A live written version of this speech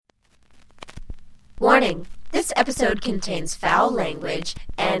Warning, this episode contains foul language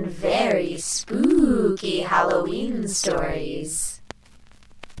and very spooky Halloween stories.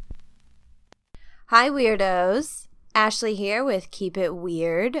 Hi, weirdos. Ashley here with Keep It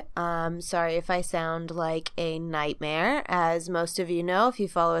Weird. Sorry if I sound like a nightmare. As most of you know, if you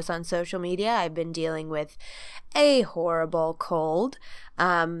follow us on social media, I've been dealing with a horrible cold.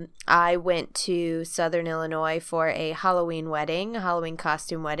 I went to Southern Illinois for a Halloween wedding, a Halloween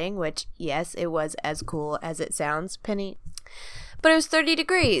costume wedding, which, yes, it was as cool as it sounds, Penny. But it was 30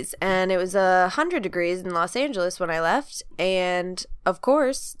 degrees, and it was 100 degrees in Los Angeles when I left. And, of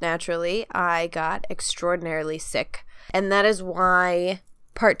course, naturally, I got extraordinarily sick. And that is why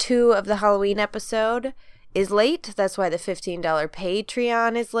part 2 of the Halloween episode is late. That's why the $15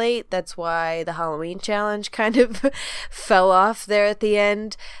 Patreon is late. That's why the Halloween challenge kind of fell off there at the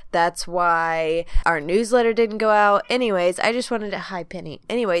end. That's why our newsletter didn't go out. Anyways, I just wanted to... Hi, Penny.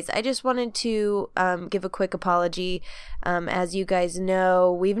 Anyways, I just wanted to give a quick apology. As you guys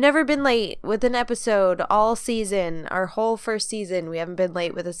know, we've never been late with an episode all season. Our whole first season, we haven't been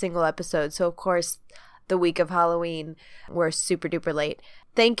late with a single episode. So, of course, the week of Halloween, we're super duper late.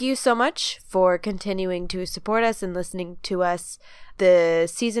 Thank you so much for continuing to support us and listening to us. The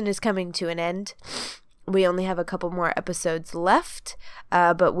season is coming to an end. We only have a couple more episodes left,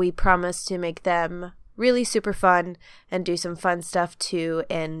 but we promise to make them really super fun and do some fun stuff to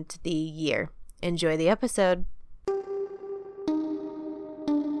end the year. Enjoy the episode.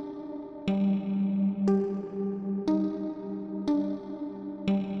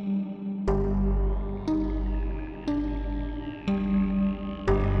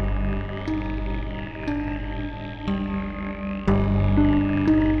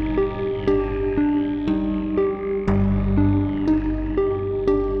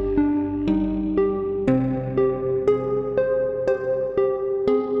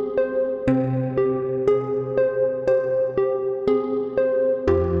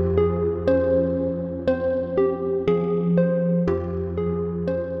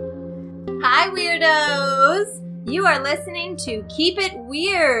 You are listening to Keep It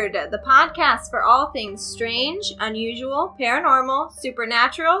Weird, the podcast for all things strange, unusual, paranormal,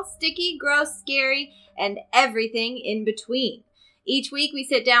 supernatural, sticky, gross, scary, and everything in between. Each week we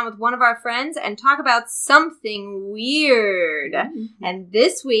sit down with one of our friends and talk about something weird. Mm-hmm. And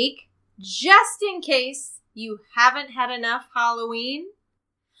this week, just in case you haven't had enough Halloween,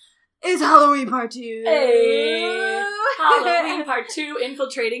 is Halloween Part 2. Hey! Halloween Part 2,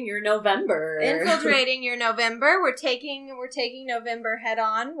 infiltrating your November. Infiltrating your November. We're taking November head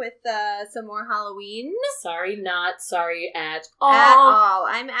on with some more Halloween. Sorry, not sorry at all. At all.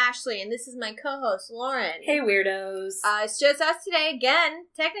 I'm Ashley, and this is my co-host, Lauren. Hey, weirdos. It's just us today. Again,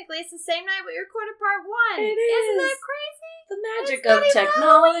 technically, it's the same night we recorded Part 1. It is. Isn't that crazy? The magic of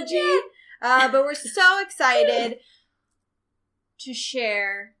technology. But we're so excited to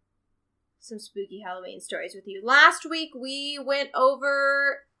share some spooky Halloween stories with you. Last week, we went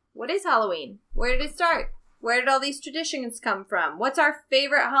over what is Halloween? Where did it start? Where did all these traditions come from? What's our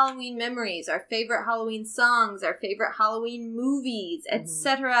favorite Halloween memories? Our favorite Halloween songs? Our favorite Halloween movies?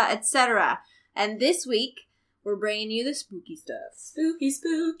 Etc., etc. And this week, we're bringing you the spooky stuff. Spooky.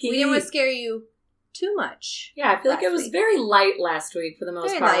 We didn't want to scare you too much. Yeah, I feel like it was very light last week for the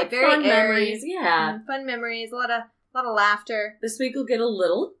most part. Light, very fun airy. Memories. Yeah. Fun memories. A lot of laughter. This week will get a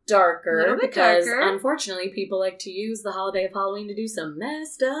little darker because, unfortunately, people like to use the holiday of Halloween to do some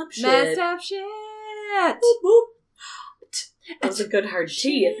messed up shit. Messed up shit. Whoop, whoop. That was a good hard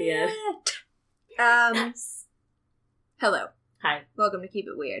T at the end. Yes. Hello. Hi. Welcome to Keep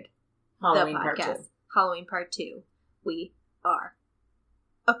It Weird. Halloween the podcast. Part 2. Halloween Part 2. We are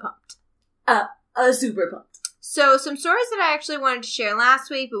pumped. Super pumped. So, some stories that I actually wanted to share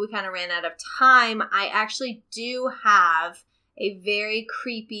last week, but we kind of ran out of time. I actually do have a very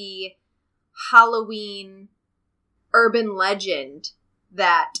creepy Halloween urban legend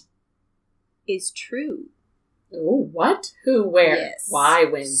that is true. Oh, what? Who? Where? Yes. Why?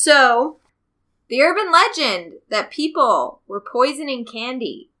 When? So, the urban legend that people were poisoning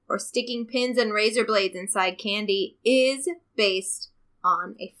candy or sticking pins and razor blades inside candy is based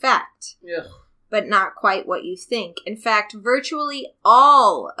on a fact. Ugh. But not quite what you think. In fact, virtually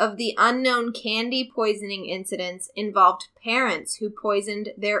all of the unknown candy poisoning incidents involved parents who poisoned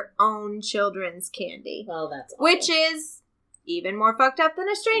their own children's candy. Well, that's awful. Which is even more fucked up than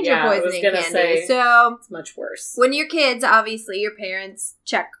a stranger poisoning I was candy. Say, so it's much worse. When you're kids, obviously your parents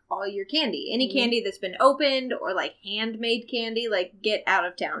check all your candy. Any candy that's been opened or like handmade candy, like get out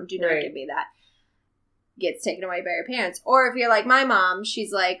of town. Do not give me that. Gets taken away by your parents. Or if you're like my mom,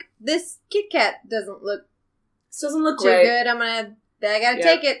 she's like, this Kit Kat doesn't look too great. good. I'm gonna I gotta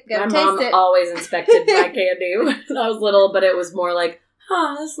take it. Gotta taste My mom it. always inspected my candy when I was little, but it was more like,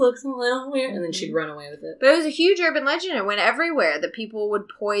 this looks a little weird. And then she'd run away with it. But it was a huge urban legend. It went everywhere that people would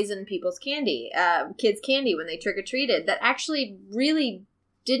poison people's candy, kids' candy when they trick-or-treated. That actually really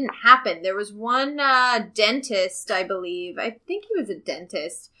didn't happen. There was one dentist, I believe. I think he was a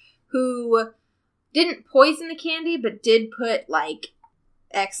dentist who didn't poison the candy, but did put, like,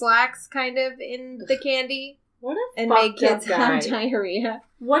 X-Lax kind of in the candy. What a and fucked make kids up guy. have diarrhea.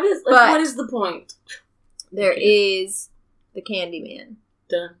 What is the point? There is the Candyman.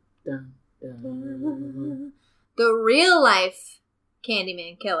 Dun, dun, dun. The real life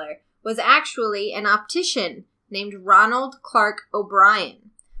Candyman killer was actually an optician named Ronald Clark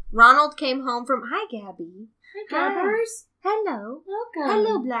O'Brien. Ronald came home from... Hi, Gabby. Hi, Gabbers. Hello. Welcome.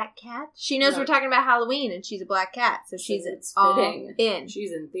 Hello, black cat. She knows we're talking about Halloween, and she's a black cat, so she's all fitting. In.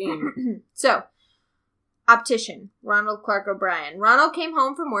 She's in theme. So, optician, Ronald Clark O'Brien. Ronald came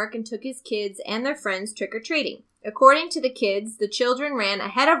home from work and took his kids and their friends trick-or-treating. According to the kids, the children ran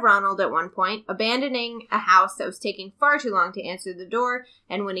ahead of Ronald at one point, abandoning a house that was taking far too long to answer the door,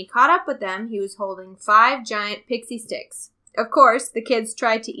 and when he caught up with them, he was holding 5 giant pixie sticks. Of course, the kids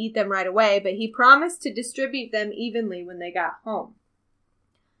tried to eat them right away, but he promised to distribute them evenly when they got home.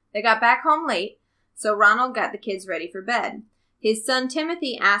 They got back home late, so Ronald got the kids ready for bed. His son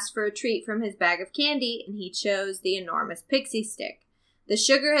Timothy asked for a treat from his bag of candy, and he chose the enormous pixie stick. The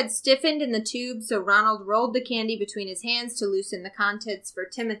sugar had stiffened in the tube, so Ronald rolled the candy between his hands to loosen the contents for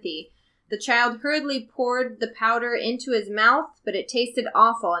Timothy. The child hurriedly poured the powder into his mouth, but it tasted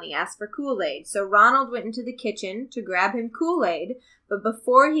awful, and he asked for Kool-Aid. So Ronald went into the kitchen to grab him Kool-Aid, but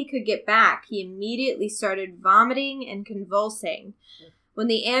before he could get back, he immediately started vomiting and convulsing. When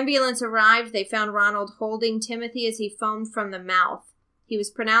the ambulance arrived, they found Ronald holding Timothy as he foamed from the mouth. He was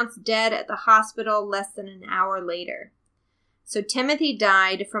pronounced dead at the hospital less than an hour later. So Timothy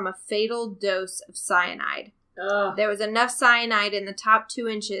died from a fatal dose of cyanide. Ugh. There was enough cyanide in the top 2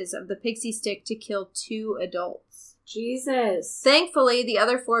 inches of the pixie stick to kill 2 adults. Jesus. Thankfully, the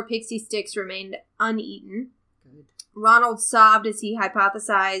other 4 pixie sticks remained uneaten. Good. Ronald sobbed as he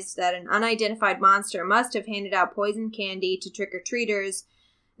hypothesized that an unidentified monster must have handed out poisoned candy to trick-or-treaters,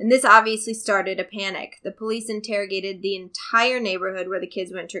 and this obviously started a panic. The police interrogated the entire neighborhood where the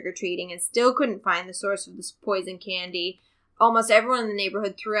kids went trick-or-treating and still couldn't find the source of this poisoned candy. Almost everyone in the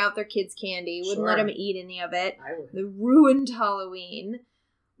neighborhood threw out their kids' candy, wouldn't let them eat any of it. I would. They ruined Halloween.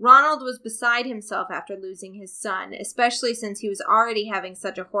 Ronald was beside himself after losing his son, especially since he was already having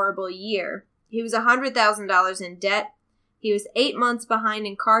such a horrible year. He was $100,000 in debt. He was 8 months behind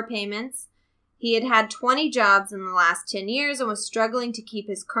in car payments. He had had 20 jobs in the last 10 years and was struggling to keep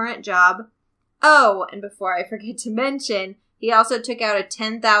his current job. Oh, and before I forget to mention, he also took out a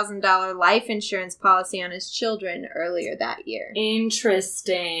 $10,000 life insurance policy on his children earlier that year.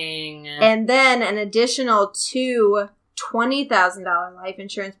 Interesting. And then an additional 2 $20,000 life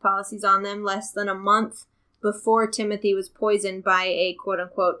insurance policies on them less than a month before Timothy was poisoned by a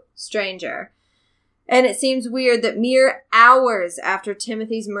quote-unquote stranger. And it seems weird that mere hours after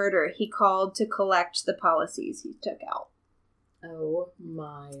Timothy's murder, he called to collect the policies he took out. Oh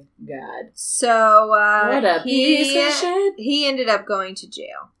my God. So, what a piece of shit. He ended up going to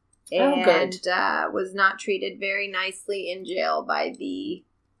jail. And good. Was not treated very nicely in jail by the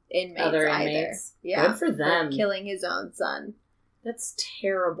inmates Other either. inmates. Yeah, good for them. For killing his own son. That's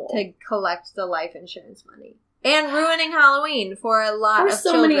terrible. To collect the life insurance money. And ruining Halloween for a lot of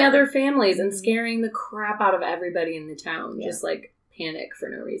so children. many other families and scaring the crap out of everybody in the town. Yeah. Just like panic for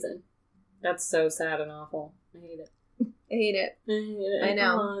no reason. That's so sad and awful. I hate it. I hate it. I hate it. I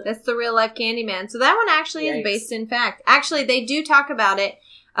know. That's the real life Candyman. So that one actually is based in fact. Actually, they do talk about it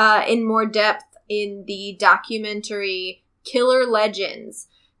in more depth in the documentary Killer Legends.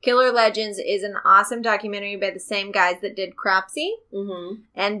 Killer Legends is an awesome documentary by the same guys that did Cropsey. Mm-hmm.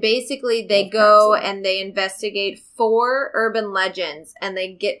 And basically they go and they investigate 4 urban legends and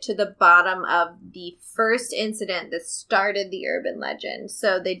they get to the bottom of the first incident that started the urban legend.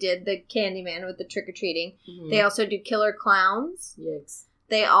 So they did the Candyman with the trick-or-treating. Mm-hmm. They also do killer clowns. Yikes.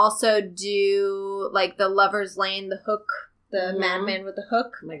 They also do like the Lover's Lane, the hook. The madman with the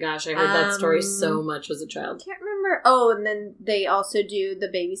hook. Oh my gosh, I heard that story so much as a child. I can't remember. Oh, and then they also do the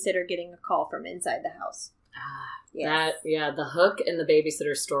babysitter getting a call from inside the house. Yes. The hook and the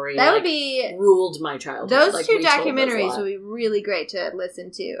babysitter story that would be ruled my childhood. Those 2 documentaries would be really great to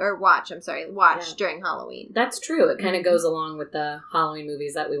listen to or watch. Watch during Halloween. That's true. It kind of goes along with the Halloween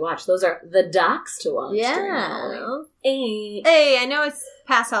movies that we watch. Those are the docs to watch during Halloween. Hey, I know it's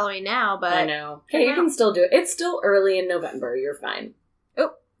past Halloween now, but I know. Hey, you can still do it. It's still early in November. You're fine.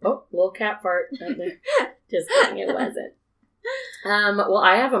 Oh, little cat fart right there. Just kidding. It wasn't. Well,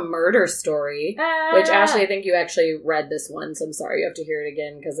 I have a murder story, which, Ashley, I think you actually read this one, so I'm sorry you have to hear it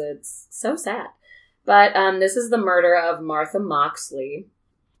again because it's so sad. But this is the murder of Martha Moxley.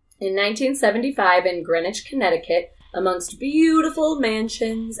 In 1975 in Greenwich, Connecticut, amongst beautiful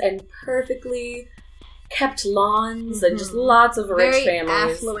mansions and perfectly kept lawns and just lots of rich Very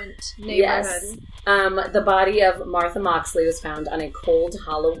families. affluent neighborhood. Yes. The body of Martha Moxley was found on a cold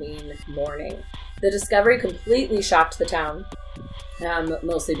Halloween morning. The discovery completely shocked the town,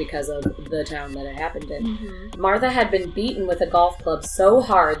 mostly because of the town that it happened in. Mm-hmm. Martha had been beaten with a golf club so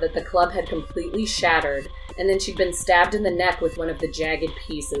hard that the club had completely shattered, and then she'd been stabbed in the neck with one of the jagged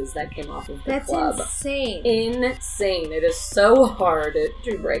pieces that came off of the club. That's insane. Insane. It is so hard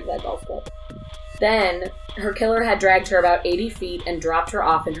to break that golf club. Then, her killer had dragged her about 80 feet and dropped her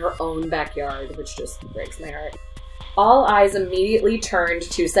off in her own backyard, which just breaks my heart. All eyes immediately turned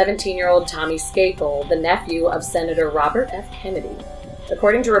to 17-year-old Tommy Skakel, the nephew of Senator Robert F. Kennedy.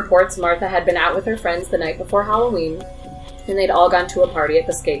 According to reports, Martha had been out with her friends the night before Halloween, and they'd all gone to a party at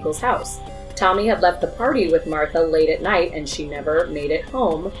the Skakels' house. Tommy had left the party with Martha late at night, and she never made it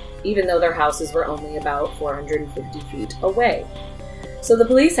home, even though their houses were only about 450 feet away. So the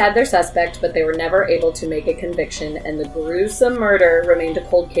police had their suspect, but they were never able to make a conviction, and the gruesome murder remained a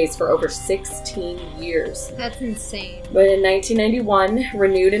cold case for over 16 years. That's insane. But in 1991,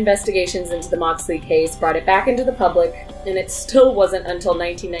 renewed investigations into the Moxley case brought it back into the public, and it still wasn't until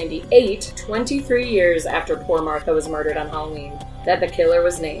 1998, 23 years after poor Martha was murdered on Halloween, that the killer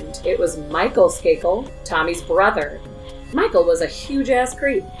was named. It was Michael Skakel, Tommy's brother. Michael was a huge-ass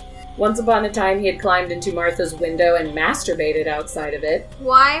creep. Once upon a time, he had climbed into Martha's window and masturbated outside of it.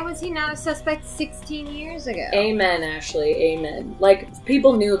 Why was he not a suspect 16 years ago? Amen, Ashley, amen. Like,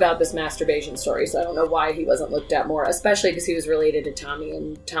 people knew about this masturbation story, so I don't know why he wasn't looked at more, especially because he was related to Tommy,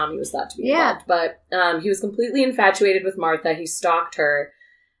 and Tommy was thought to be involved. But he was completely infatuated with Martha. He stalked her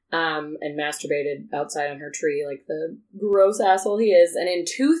and masturbated outside on her tree like the gross asshole he is. And in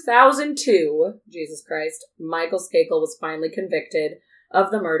 2002, Jesus Christ, Michael Skakel was finally convicted of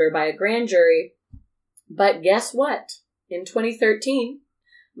the murder by a grand jury. But guess what? In 2013,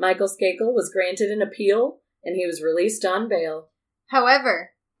 Michael Skakel was granted an appeal, and he was released on bail.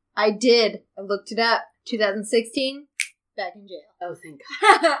 However, I looked it up, 2016, back in jail. Oh, thank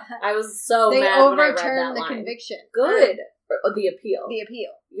God. I was so mad when I read that line. They overturned the conviction. Good. The appeal. The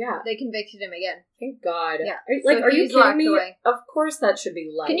appeal. Yeah. They convicted him again. Thank God. Yeah. Are you kidding me? Away. Of course that should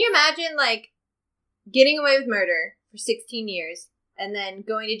be life. Can you imagine, getting away with murder for 16 years, and then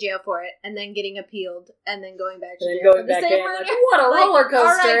going to jail for it, and then getting appealed, and then going back to jail for the same murder? What a roller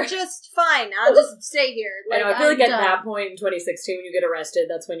coaster. All right, just fine. I'll just stay here. I feel like at that point in 2016, when you get arrested,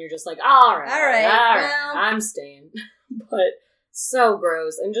 that's when you're just like, all right, well, I'm staying. But so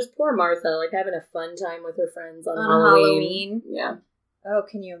gross. And just poor Martha, having a fun time with her friends on Halloween. Yeah. Oh,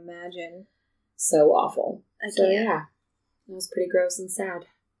 can you imagine? So awful. Yeah. It was pretty gross and sad.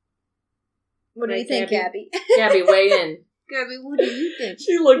 What do you think, Gabby? Gabby, weigh in. Gabby, what do you think?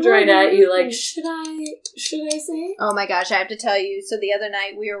 She looked right at you like, should I say? Oh my gosh, I have to tell you. So the other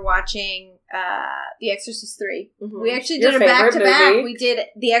night we were watching The Exorcist 3. Mm-hmm. We actually did a back-to-back. We did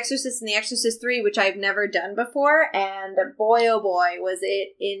The Exorcist and The Exorcist 3, which I've never done before. And boy, oh boy, was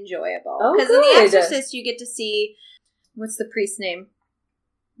it enjoyable. Oh, because in The Exorcist you get to see, what's the priest's name?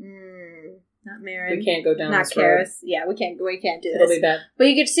 Not Marin. We can't go down this road. Not Karis. Yeah, we can't do this. It'll be bad. But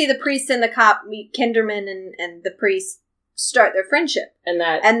you get to see the priest and the cop meet Kinderman and the priest start their friendship. And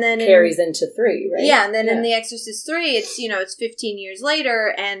then carries into 3, right? Yeah, and then in The Exorcist 3, it's 15 years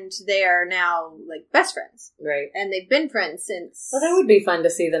later, and they are now, best friends. Right. And they've been friends since. Well, that would be fun to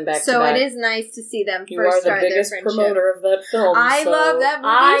see them back to back. So it is nice to see them first start their friendship. You are the biggest promoter of that film. I love that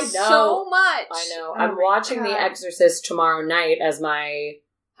movie so much. I know. I'm watching The Exorcist tomorrow night as my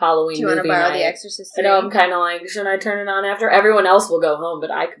Halloween movie. Do you want to borrow The Exorcist 3? I know, I'm kind of like, should I turn it on after? Everyone else will go home,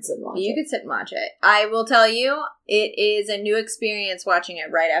 but I could sit and watch it. You could sit and watch it. I will tell you, it is a new experience watching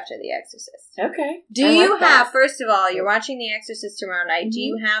it right after The Exorcist. Okay. Do you have, first of all, you're watching The Exorcist tomorrow night, do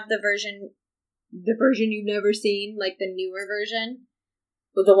you have the version you've never seen, the newer version?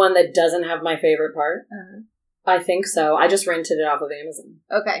 The one that doesn't have my favorite part? Uh-huh. I think so. I just rented it off of Amazon.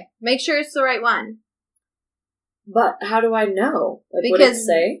 Okay. Make sure it's the right one. But how do I know? Would it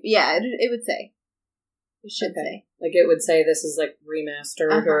say? Yeah, it would say. It should say. It would say this is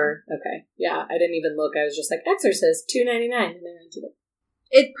remastered or... Okay. Yeah, I didn't even look. I was just Exorcist, $2.99, and I rented it.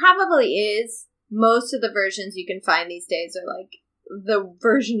 It probably is. Most of the versions you can find these days are the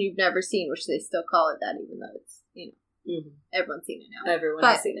version you've never seen, which they still call it that, even though it's, Mm-hmm. Everyone's seen it now. Everyone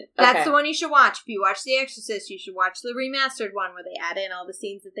has seen it. That's the one you should watch. If you watch The Exorcist, you should watch the remastered one where they add in all the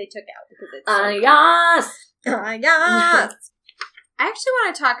scenes that they took out. Because it's yes! Yes! I actually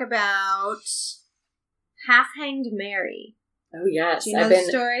want to talk about Half-Hanged Mary. Oh, yes. Do you know the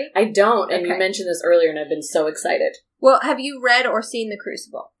story? I don't, and you mentioned this earlier, and I've been so excited. Well, have you read or seen The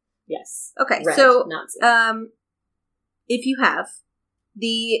Crucible? Yes. Okay, read, so not seen. if you have,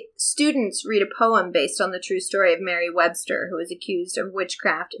 the students read a poem based on the true story of Mary Webster, who was accused of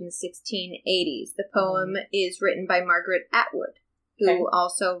witchcraft in the 1680s. The poem is written by Margaret Atwood, who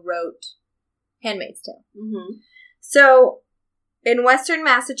also wrote Handmaid's Tale. Mm-hmm. So, in Western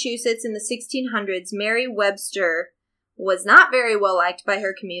Massachusetts in the 1600s, Mary Webster was not very well liked by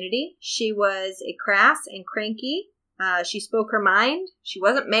her community. She was a crass and cranky. She spoke her mind. She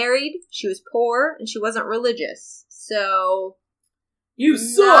wasn't married. She was poor, and she wasn't religious. So, you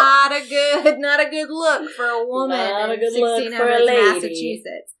suck. Not a good look for a woman in 1600s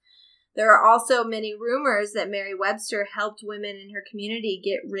Massachusetts. There are also many rumors that Mary Webster helped women in her community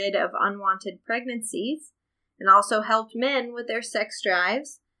get rid of unwanted pregnancies, and also helped men with their sex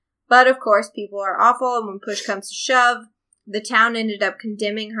drives. But, of course, people are awful, and when push comes to shove, the town ended up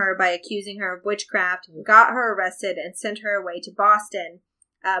condemning her by accusing her of witchcraft, got her arrested, and sent her away to Boston,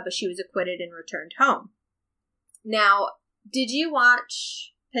 but she was acquitted and returned home. Now, did you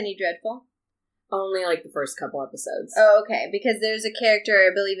watch Penny Dreadful? Only, like, the first couple episodes. Oh, okay, because there's a character,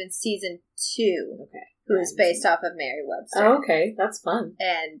 I believe, in season 2, who is based off of Mary Webster. Oh, okay, that's fun.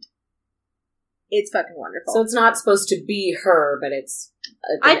 And it's fucking wonderful. So it's not supposed to be her, but it's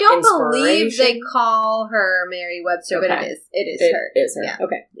I don't believe they call her Mary Webster, but it is her. It is her. Yeah.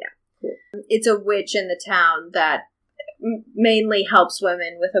 Okay. Yeah. Cool. It's a witch in the town that mainly helps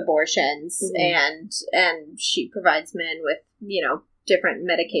women with abortions, and she provides men with, different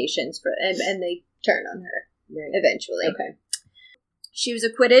medications for, and they turn on her eventually. Okay. She was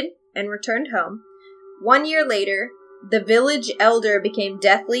acquitted and returned home. 1 year later, the village elder became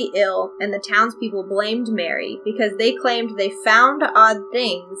deathly ill, and the townspeople blamed Mary because they claimed they found odd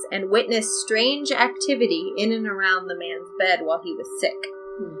things and witnessed strange activity in and around the man's bed while he was sick.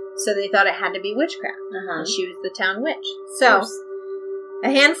 So they thought it had to be witchcraft. And she was the town witch. So,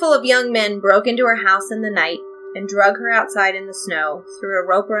 a handful of young men broke into her house in the night and drug her outside in the snow, threw a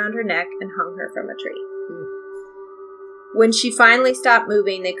rope around her neck, and hung her from a tree. When she finally stopped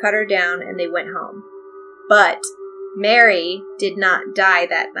moving, they cut her down and they went home. But Mary did not die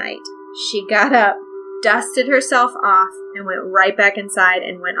that night. She got up, dusted herself off, and went right back inside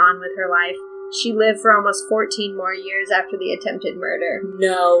and went on with her life. She lived for almost 14 more years after the attempted murder.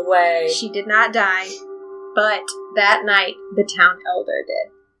 No way. She did not die, but that night, the town elder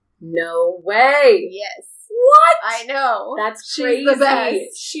did. No way. Yes. What? I know. That's She's crazy. the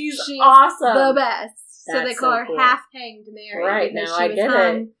best. She's awesome. The best. That's so they call her cool. Half-Hanged Mary. Right, because now she I was get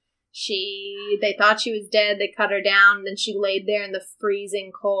hung. it. They thought she was dead. They cut her down. Then she laid there in the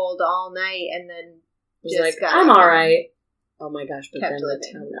freezing cold all night, and then I'm all right. Oh my gosh! But then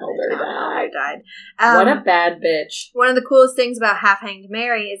the town elder died. What a bad bitch! One of the coolest things about Half-Hanged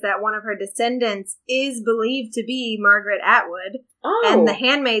Mary is that one of her descendants is believed to be Margaret Atwood, and The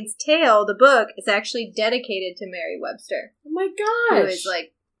Handmaid's Tale, the book, is actually dedicated to Mary Webster. Oh my gosh! Who is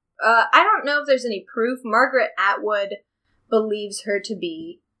like, I don't know if there's any proof. Margaret Atwood believes her to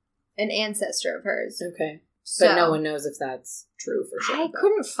be an ancestor of hers. Okay. So, but no one knows if that's true for sure. I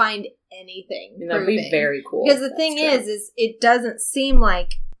couldn't find anything. That'd be very cool. Because the thing is it doesn't seem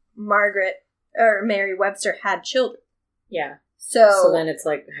like Margaret or Mary Webster had children. Yeah. So then it's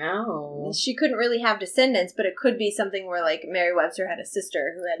like, how? She couldn't really have descendants, but it could be something where, like, Mary Webster had a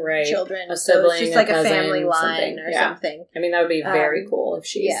sister who had children. A sibling, so it's just like a cousin, family line or something. I mean, that would be very cool if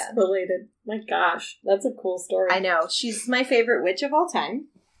she's related. My gosh, that's a cool story. I know. She's my favorite witch of all time.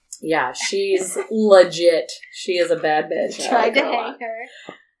 Yeah, she's legit. She is a bad bitch. Tried to hang her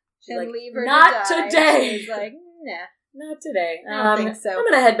and like, leave her not to die. today. She's like, nah. Not today. I don't think so. I'm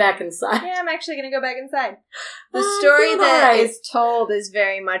going to head back inside. Yeah, I'm actually going to go back inside. The story that is told is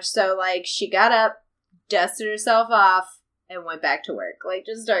very much so like she got up, dusted herself off, and went back to work. Like,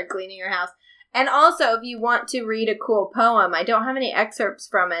 just started cleaning her house. And also, if you want to read a cool poem, I don't have any excerpts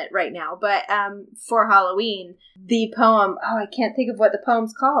from it right now, but for Halloween, the poem, I can't think of what the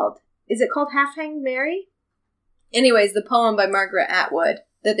poem's called. Is it called Half-Hanged Mary? Anyways, the poem by Margaret Atwood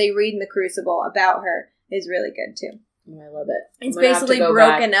that they read in the Crucible about her is really good, too. I love it. It's basically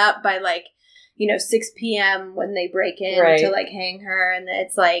broken up by, like, 6 p.m. when they break in to, like, hang her. And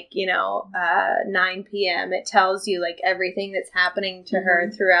it's, like, 9 p.m. It tells you, like, everything that's happening to her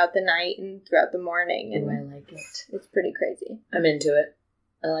throughout the night and throughout the morning. And I like it. It's pretty crazy. I'm into it.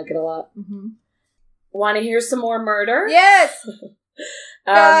 I like it a lot. Mm-hmm. Want to hear some more murder? Yes!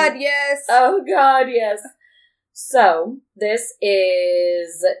 God, yes! Oh, God, yes. So, this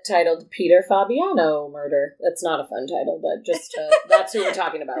is titled Peter Fabiano Murder. That's not a fun title, but just that's who we're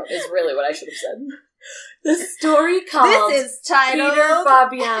talking about, is really what I should have said. The story called This is titled Peter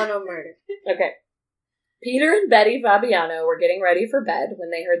Fabiano Murder. Okay. Peter and Betty Fabiano were getting ready for bed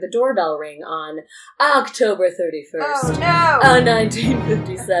when they heard the doorbell ring on October 31st,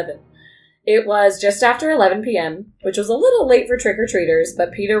 1957. It was just after 11 p.m., which was a little late for trick-or-treaters,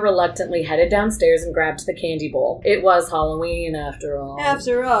 but Peter reluctantly headed downstairs and grabbed the candy bowl. It was Halloween, after all.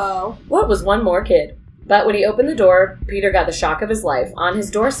 After all. What was one more kid? But when he opened the door, Peter got the shock of his life. On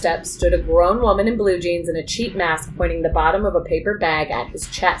his doorstep stood a grown woman in blue jeans and a cheap mask pointing the bottom of a paper bag at his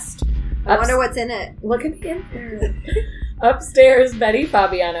chest. I wonder what's in it. What could be in there? Upstairs, Betty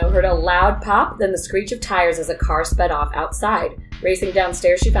Fabiano heard a loud pop, then the screech of tires as a car sped off outside. Racing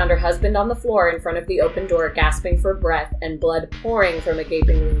downstairs, she found her husband on the floor in front of the open door, gasping for breath and blood pouring from a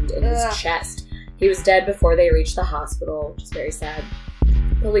gaping wound in his chest. He was dead before they reached the hospital, which is very sad.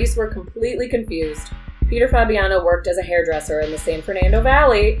 Police were completely confused. Peter Fabiano worked as a hairdresser in the San Fernando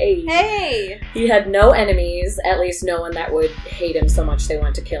Valley. Hey! He had no enemies, at least no one that would hate him so much they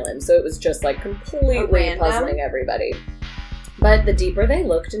wanted to kill him. So it was just like completely puzzling everybody. But the deeper they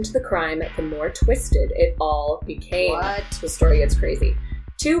looked into the crime, the more twisted it all became. What? The story gets crazy.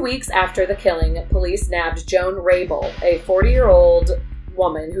 2 weeks after the killing, police nabbed Joan Rabel, a 40-year-old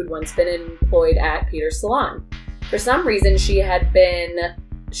woman who'd once been employed at Peter's salon. For some reason, she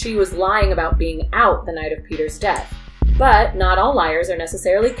was lying about being out the night of Peter's death. But not all liars are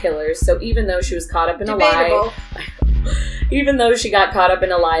necessarily killers, so even though she was caught up in a lie... Even though she got caught up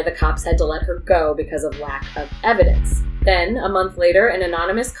in a lie, the cops had to let her go because of lack of evidence. Then, a month later, an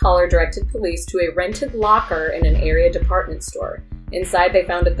anonymous caller directed police to a rented locker in an area department store. Inside, they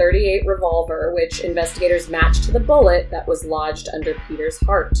found a .38 revolver, which investigators matched to the bullet that was lodged under Peter's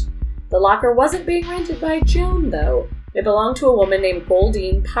heart. The locker wasn't being rented by Joan, though. It belonged to a woman named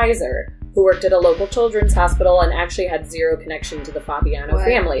Goldine Pizer, who worked at a local children's hospital and actually had zero connection to the Fabiano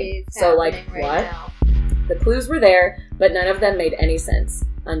family. So, what? Now? The clues were there, but none of them made any sense.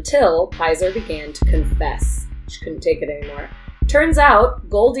 Until Pizer began to confess. She couldn't take it anymore. Turns out,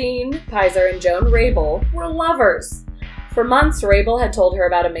 Goldine Pizer and Joan Rabel were lovers. For months, Rabel had told her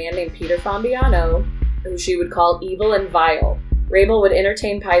about a man named Peter Fabiano, who she would call evil and vile. Rabel would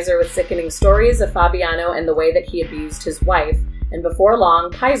entertain Pizer with sickening stories of Fabiano and the way that he abused his wife, and before long,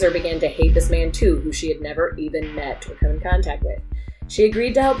 Pizer began to hate this man too, who she had never even met or come in contact with. She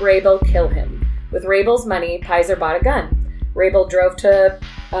agreed to help Rabel kill him. With Rabel's money, Pizer bought a gun. Rabel drove to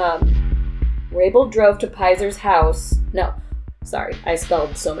Pizer's house. No, sorry, I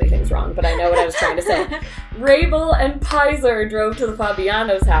spelled so many things wrong, but I know what I was trying to say. Rabel and Pizer drove to the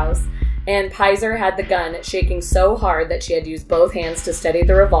Fabiano's house, and Pizer had the gun shaking so hard that she had used both hands to steady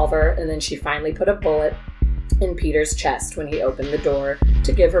the revolver, and then she finally put a bullet in Peter's chest when he opened the door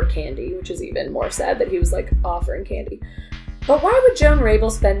to give her candy, which is even more sad that he was, offering candy. But why would Joan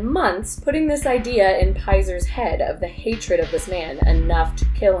Rabel spend months putting this idea in Pizer's head of the hatred of this man enough to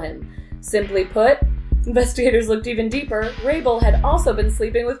kill him? Simply put, investigators looked even deeper. Rabel had also been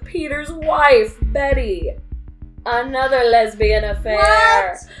sleeping with Peter's wife, Betty. Another lesbian affair.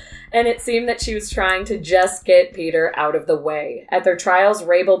 What? And it seemed that she was trying to just get Peter out of the way. At their trials,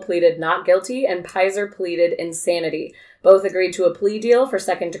 Rabel pleaded not guilty and Pizer pleaded insanity. Both agreed to a plea deal for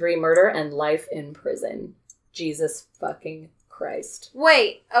second-degree murder and life in prison. Jesus fucking Christ.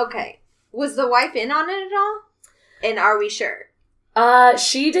 Wait, okay. Was the wife in on it at all? And are we sure?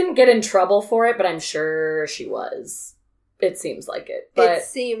 She didn't get in trouble for it, but I'm sure she was. It seems like it. But it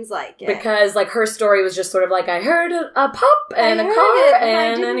seems like it. Because, her story was just sort of I heard a pop and a car,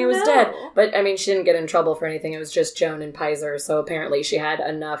 and then he was dead. But, she didn't get in trouble for anything. It was just Joan and Pizer, so apparently she had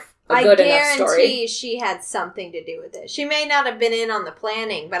enough good enough story. I guarantee she had something to do with it. She may not have been in on the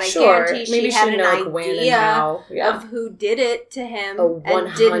planning, but I guarantee maybe she had an idea of who did it to him 100%.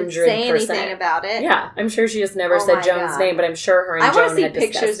 And didn't say anything about it. Yeah, I'm sure she just never said Joan's name, but I'm sure her and Joan had discussed it. I want to see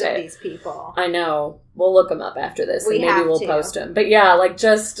pictures of these people. I know. We'll look them up after this, and maybe we'll post them. But yeah,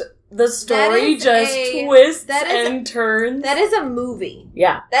 just... The story twists and turns. That is a movie.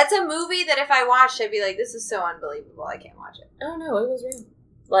 Yeah. That's a movie that if I watched, I'd be like, this is so unbelievable, I can't watch it. Oh, no, it was real.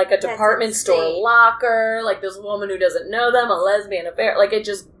 A department store locker, this woman who doesn't know them, a lesbian affair. It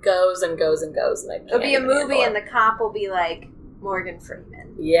just goes and goes and goes. And it'll be a movie and the cop will be Morgan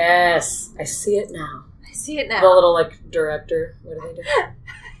Freeman. Yes. I see it now. The little, director. What do they do?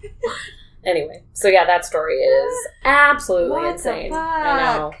 Anyway. So, yeah, that story is absolutely insane. The fuck?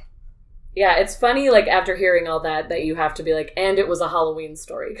 I know. Yeah, it's funny, like, after hearing all that you have to be like, and it was a Halloween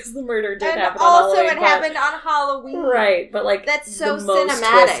story, because the murder did happen on Halloween. And also it happened on Halloween. Right, but, like, that's so the most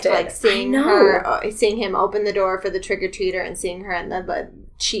cinematic. twisted. Like, seeing him open the door for the trick-or-treater and seeing her in the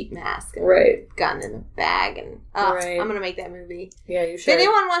cheap mask and gun in the bag. And I'm going to make that movie. Yeah, you should. If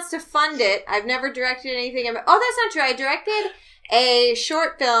anyone wants to fund it, I've never directed anything. Oh, that's not true. I directed a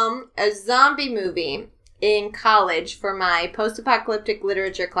short film, a zombie movie, in college for my post-apocalyptic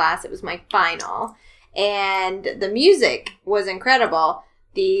literature class. It was my final. And the music was incredible.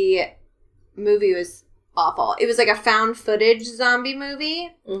 The movie was awful. It was like a found footage zombie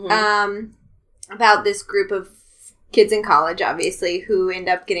movie about this group of kids in college, obviously, who end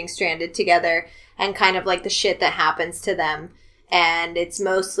up getting stranded together and kind of like the shit that happens to them. And it's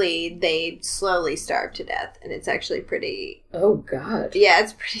mostly they slowly starve to death. And it's actually pretty... Oh, God. Yeah,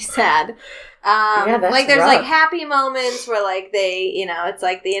 it's pretty sad. Yeah, that's like, there's, rough. like, happy moments where, like, they, you know, it's,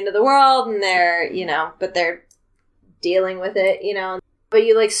 like, the end of the world, and they're, you know, but they're dealing with it, you know. But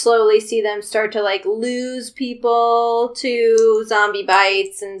you, like, slowly see them start to, like, lose people to zombie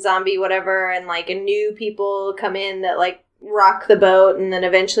bites and zombie whatever, and, like, new people come in that, like, rock the boat, and then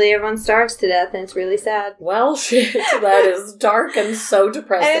eventually everyone starves to death, and it's really sad. Well, shit, that is dark and so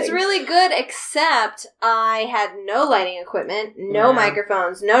depressing. And it's really good, except I had no lighting equipment, no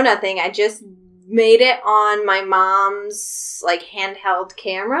microphones, no nothing. I just made it on my mom's, like, handheld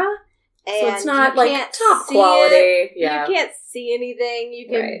camera. And so it's not, like, top quality. Yeah. You can't see anything. You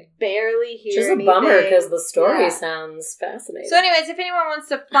can barely hear Which is anything. a bummer, because the story sounds fascinating. So anyways, if anyone wants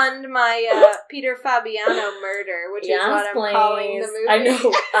to fund my Peter Fabiano murder, which is what I'm calling the movie. I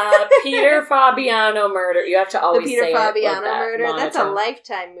know. Peter Fabiano murder. You have to always say the Peter Fabiano it like that, murder? monotone. That's a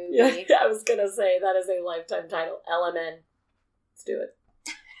Lifetime movie. Yeah, I was going to say, that is a Lifetime title. LMN. Let's do it.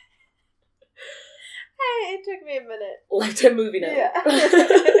 It took me a minute. Lifetime movie now. Yeah.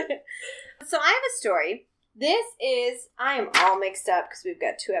 So I have a story. This is... I am all mixed up because we've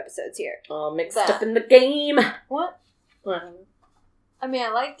got 2 episodes here. All mixed up in the game. What? I mean, I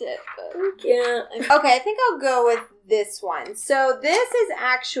liked it, but... Yeah. Okay, I think I'll go with this one. So this is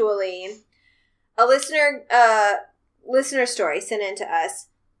actually a listener story sent in to us.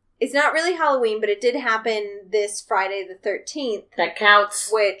 It's not really Halloween, but it did happen this Friday the 13th. That counts.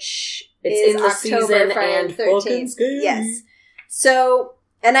 Which it's is in the October season Friday and the 13th. fucking scary. Yes. So,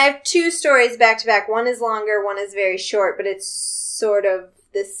 and I have 2 stories back to back. One is longer, one is very short, but it's sort of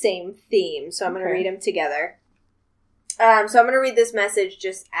the same theme. So I'm going to read them together. So I'm going to read this message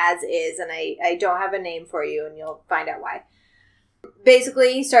just as is, and I don't have a name for you, and you'll find out why.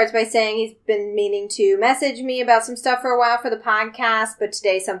 Basically, he starts by saying he's been meaning to message me about some stuff for a while for the podcast, but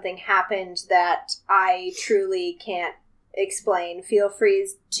today something happened that I truly can't explain. Feel free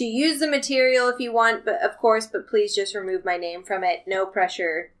to use the material if you want, but of course, but please just remove my name from it. No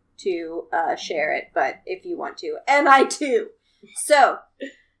pressure to share it, but if you want to. And I do. So,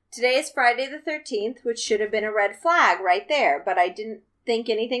 today is Friday the 13th, which should have been a red flag right there, but I didn't think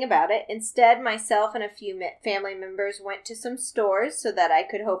anything about it. Instead, myself and a few family members went to some stores so that I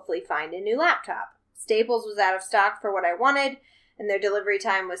could hopefully find a new laptop. Staples was out of stock for what I wanted, and their delivery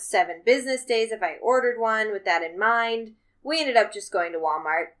time was 7 business days if I ordered one. With that in mind, we ended up just going to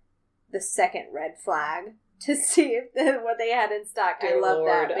Walmart, the second red flag, to see what they had in stock. Dear I love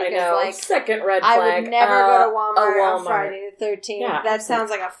Lord, that. Because, I know. like, second red flag. I would never go to Walmart on Friday the 13th. Yeah. That sounds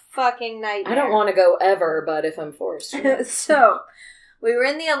like a fucking nightmare. I don't want to go ever, but if I'm forced. So, we were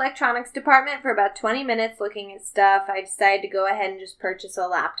in the electronics department for about 20 minutes looking at stuff. I decided to go ahead and just purchase a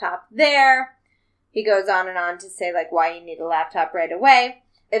laptop there. He goes on and on to say, like, why you need a laptop right away.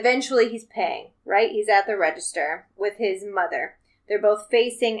 Eventually, he's paying, right? He's at the register with his mother. They're both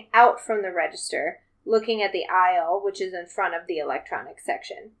facing out from the register, looking at the aisle, which is in front of the electronics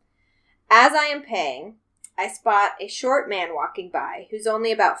section. As I am paying, I spot a short man walking by who's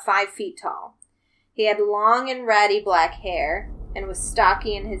only about 5 feet tall. He had long and ratty black hair and was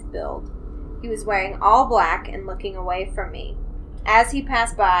stocky in his build. He was wearing all black and looking away from me. As he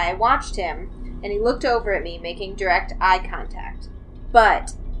passed by, I watched him, and he looked over at me, making direct eye contact.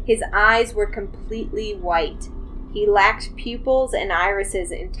 But his eyes were completely white. He lacked pupils and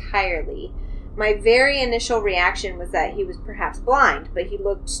irises entirely. My very initial reaction was that he was perhaps blind, but he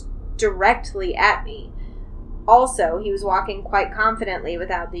looked directly at me. Also, he was walking quite confidently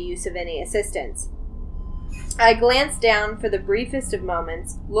without the use of any assistance. I glanced down for the briefest of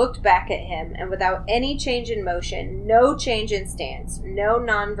moments, looked back at him, and without any change in motion, no change in stance, no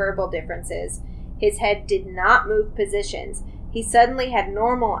nonverbal differences, his head did not move positions. He suddenly had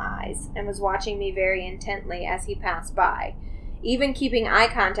normal eyes and was watching me very intently as he passed by, even keeping eye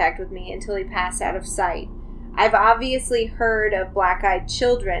contact with me until he passed out of sight. I've obviously heard of black-eyed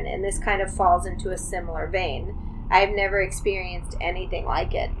children, and this kind of falls into a similar vein. I've never experienced anything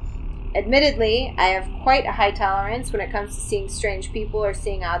like it. Admittedly, I have quite a high tolerance when it comes to seeing strange people or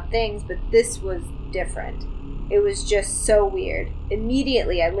seeing odd things, but this was different. It was just so weird.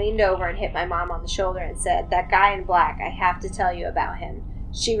 Immediately, I leaned over and hit my mom on the shoulder and said, "That guy in black, I have to tell you about him."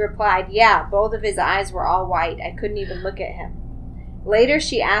 She replied, "Yeah, both of his eyes were all white. I couldn't even look at him." Later,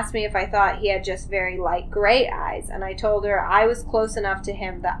 she asked me if I thought he had just very light gray eyes, and I told her I was close enough to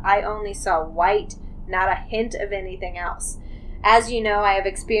him that I only saw white, not a hint of anything else. As you know, I have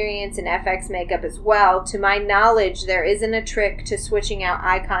experience in FX makeup as well. To my knowledge, there isn't a trick to switching out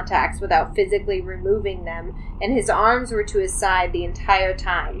eye contacts without physically removing them, and his arms were to his side the entire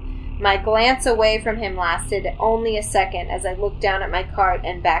time. My glance away from him lasted only a second as I looked down at my cart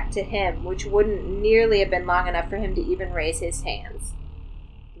and back to him, which wouldn't nearly have been long enough for him to even raise his hands.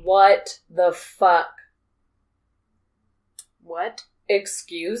 What the fuck? What?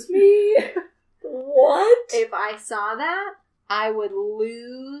 Excuse me? What? If I saw that, I would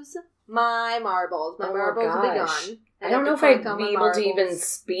lose my marbles. My marbles would be gone. I don't know if I'd be able to even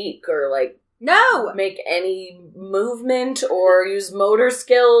speak or, like, no! Make any movement or use motor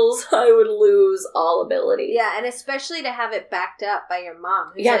skills. I would lose all ability. Yeah, and especially to have it backed up by your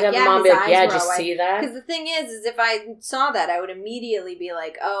mom. Yeah, to have your mom be like, yeah, did you see that? Because the thing is if I saw that, I would immediately be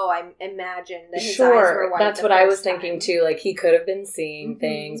like, oh, I imagine that his eyes sure, were white. That's what I was thinking too. Like, he could have been seeing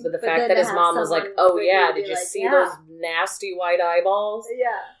things, but the fact that his mom was like, oh yeah, did you see those nasty white eyeballs? Yeah.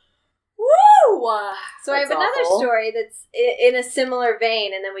 Woo! So I have another story that's in a similar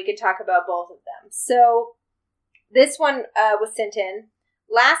vein, and then we could talk about both of them. So this one was sent in.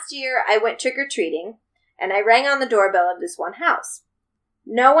 Last year, I went trick-or-treating, and I rang on the doorbell of this one house.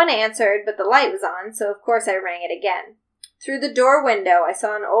 No one answered, but the light was on, so of course I rang it again. Through the door window, I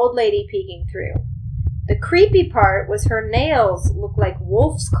saw an old lady peeking through. The creepy part was her nails looked like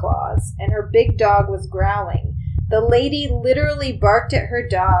wolf's claws, and her big dog was growling. The lady literally barked at her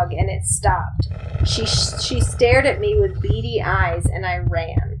dog, and it stopped. She stared at me with beady eyes, and I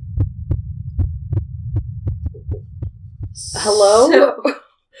ran. Hello? So,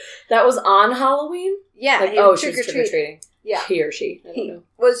 that was on Halloween? Yeah. Like, she was trick-or-treating. Yeah. He or she. I don't know.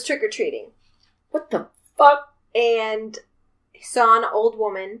 Was trick-or-treating. What the fuck? And saw an old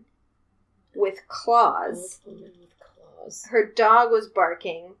woman with claws. Her dog was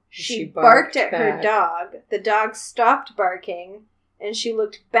barking. She barked at her dog. The dog stopped barking, and she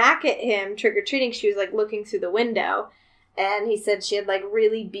looked back at him trick-or-treating. She was, like, looking through the window, and he said she had, like,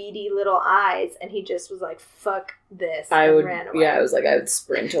 really beady little eyes, and he just was like, fuck this, and ran away. Yeah, I was like, I would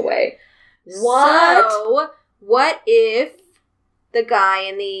sprint away. What? So, what if the guy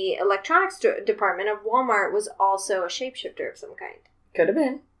in the electronics department of Walmart was also a shapeshifter of some kind? Could have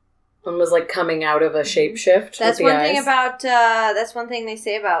been. And was, like, coming out of a shapeshift. That's one thing about, that's one thing they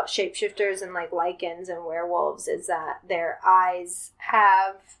say about shapeshifters and, like, lycans and werewolves is that their eyes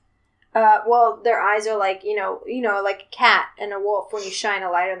have, their eyes are like, you know, like a cat and a wolf. When you shine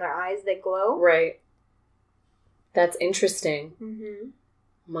a light on their eyes, they glow. Right. That's interesting. Mm-hmm. Oh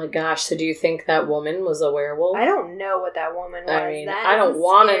my gosh, so do you think that woman was a werewolf? I don't know what that woman was. I mean, I don't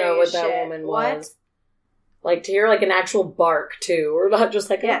want to know what that woman was. Like, to hear, like, an actual bark, too. Or not just,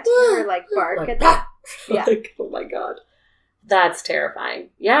 like, to hear, like, bark like, at that. Yeah. Like, oh, my God. That's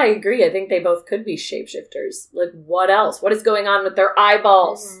terrifying. Yeah, I agree. I think they both could be shapeshifters. Like, what else? What is going on with their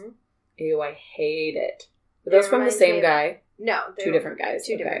eyeballs? Mm-hmm. Ew, I hate it. Are those from the same guy? No. Two different guys.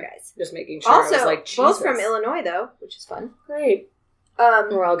 Two different guys. Just making sure. Also, I was like, Jesus. both from Illinois, though, which is fun. Great.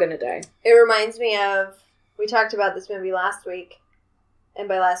 We're all gonna die. It reminds me of, we talked about this movie last week. And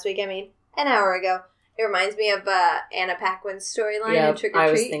by last week, I mean an hour ago. It reminds me of Anna Paquin's storyline in Trick or Treat.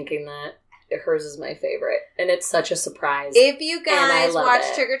 I was thinking that. Hers is my favorite. And it's such a surprise. If you guys watch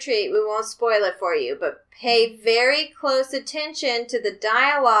Trick or Treat, we won't spoil it for you, but pay very close attention to the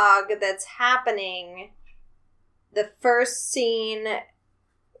dialogue that's happening. The first scene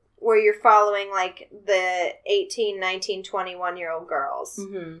where you're following, like, the 18, 19, 21-year-old girls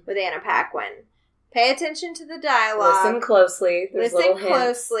with Anna Paquin. Pay attention to the dialogue. Listen closely. Listen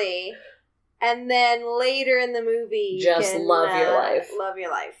closely. And then later in the movie, you can love your life. Love your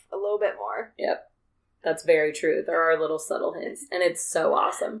life a little bit more. Yep. That's very true. There are little subtle hints. And it's so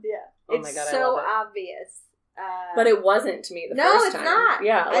awesome. Yeah. Oh my God, I love it. It's so obvious. But it wasn't to me the first time. No, it's not.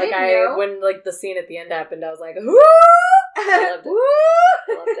 Yeah, when, like, the scene at the end happened, I was like, woo! I loved it.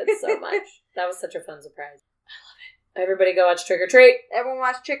 I loved it so much. That was such a fun surprise. I love it. Everybody go watch Trick or Treat. Everyone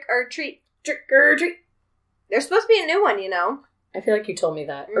watch Trick or Treat. Trick or Treat. There's supposed to be a new one, you know. I feel like you told me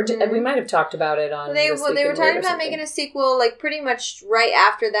that. Or we might have talked about it on They This Week were in talking Weird or about making a sequel, like, pretty much right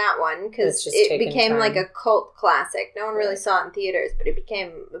after that one, because it became, like, a cult classic. No one really saw it in theaters, but it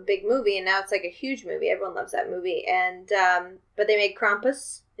became a big movie, and now it's, like, a huge movie. Everyone loves that movie. And, but they made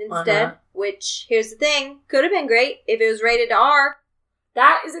Krampus instead, which, here's the thing, could have been great if it was rated R.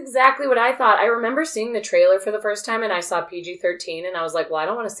 That is exactly what I thought. I remember seeing the trailer for the first time, and I saw PG-13, and I was like, well, I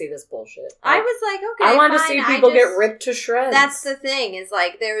don't want to see this bullshit. I was like, okay, I wanted to see people get ripped to shreds. That's the thing, is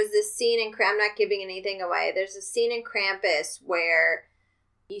like, there was this scene in I'm not giving anything away. There's a scene in Krampus where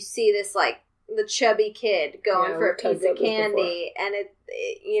you see this, like, the chubby kid going for a piece of candy, and it,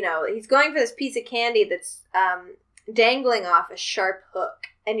 you know, he's going for this piece of candy that's dangling off a sharp hook,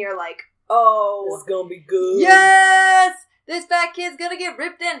 and you're like, oh, this is gonna be good. Yes! This fat kid's gonna get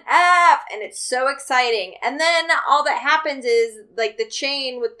ripped in half! And it's so exciting. And then all that happens is, like, the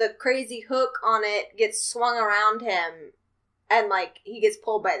chain with the crazy hook on it gets swung around him. And, like, he gets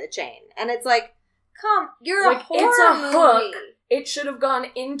pulled by the chain. And it's like, you're like, a horror it's a movie. Hook. It should have gone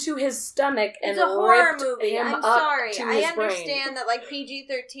into his stomach and it's a horror ripped movie. him I'm up sorry. to I his understand brain. that, like,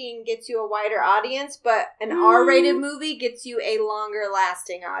 PG-13 gets you a wider audience, but an R-rated movie gets you a longer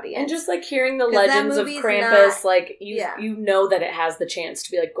lasting audience. And just, like, hearing the legends of Krampus, like, you know that it has the chance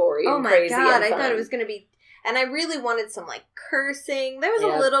to be, like, gory and crazy. Oh my God, I thought it was going to be... And I really wanted some, like, cursing. There was a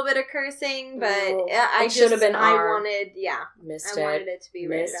little bit of cursing, but it should have been R. I wanted it to be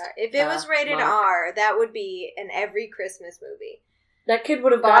rated R. If it was rated R, that would be in every Christmas movie. That kid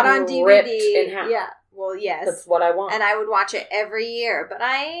would have gotten on DVD, ripped in half. Yeah, well, yes. That's what I want. And I would watch it every year, but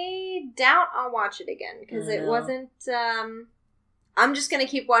I doubt I'll watch it again, because it wasn't... I'm just going to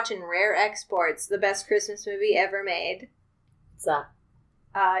keep watching Rare Exports, the best Christmas movie ever made. What's that?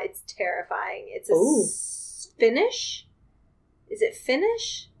 It's terrifying. It's a... Finnish? Is it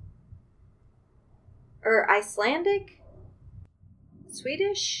Finnish? Or Icelandic?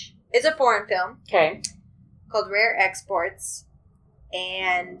 Swedish? It's a foreign film. Okay. Called Rare Exports.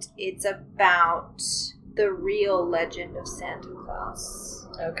 And it's about the real legend of Santa Claus.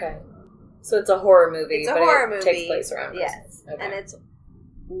 Okay. So it's a horror movie. It's a horror movie. It takes place around Christmas. Yes. Okay. And it's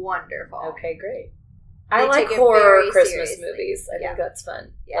wonderful. Okay, great. I like horror Christmas movies. I think that's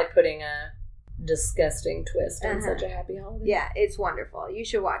fun. Yeah. Like putting a disgusting twist on such a happy holiday. Yeah, it's wonderful. You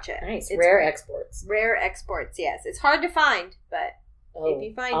should watch it. Nice. It's Rare Exports. Rare Exports, yes. It's hard to find, but if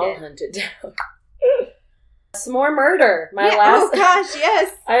you find I'll hunt it down. Some more murder. Oh gosh,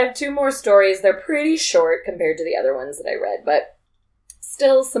 yes. I have 2 more stories. They're pretty short compared to the other ones that I read, but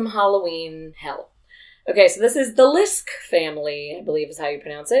still some Halloween hell. Okay, so this is the Lisk family, I believe is how you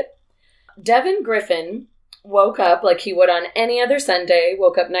pronounce it. Devin Griffin woke up like he would on any other Sunday,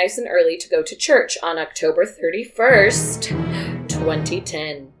 woke up nice and early to go to church on October 31st,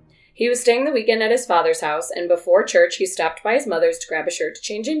 2010. He was staying the weekend at his father's house, and before church, he stopped by his mother's to grab a shirt to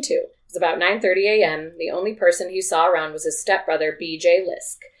change into. It was about 9:30 a.m. The only person he saw around was his stepbrother, BJ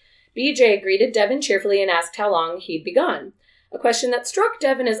Lisk. BJ greeted Devin cheerfully and asked how long he'd be gone. A question that struck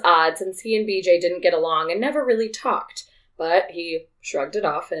Devin as odd since he and BJ didn't get along and never really talked, but he shrugged it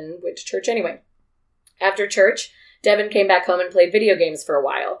off and went to church anyway. After church, Devin came back home and played video games for a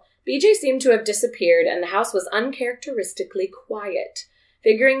while. BJ seemed to have disappeared, and the house was uncharacteristically quiet.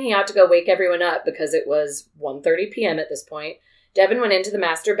 Figuring he ought to go wake everyone up because it was 1:30 p.m. at this point, Devin went into the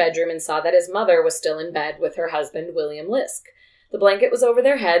master bedroom and saw that his mother was still in bed with her husband, William Lisk. The blanket was over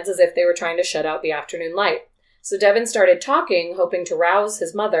their heads as if they were trying to shut out the afternoon light. So Devin started talking, hoping to rouse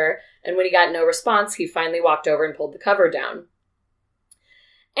his mother, and when he got no response, he finally walked over and pulled the cover down.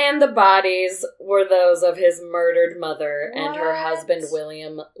 And the bodies were those of his murdered mother and her husband,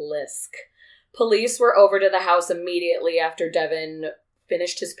 William Lisk. Police were over to the house immediately after Devin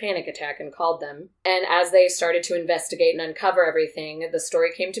finished his panic attack and called them. And as they started to investigate and uncover everything, the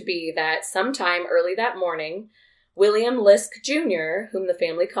story came to be that sometime early that morning, William Lisk Jr., whom the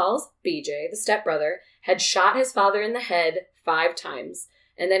family calls BJ, the stepbrother, had shot his father in the head 5 times.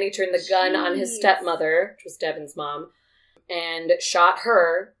 And then he turned the gun on his stepmother, which was Devin's mom, and shot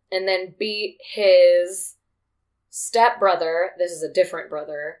her, and then beat his stepbrother, this is a different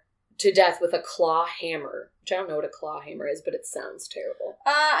brother, to death with a claw hammer. Which I don't know what a claw hammer is, but it sounds terrible.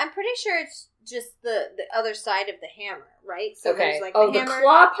 I'm pretty sure it's just the other side of the hammer, right? So okay. There's like the hammer,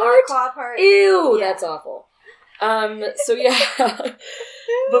 claw part? The claw part. Ew, yeah. That's awful. So yeah,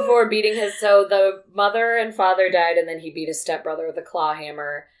 before beating so the mother and father died, and then he beat his stepbrother with a claw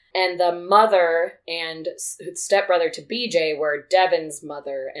hammer. And the mother and stepbrother to BJ were Devin's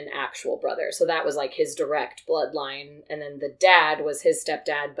mother and actual brother. So that was like his direct bloodline. And then the dad was his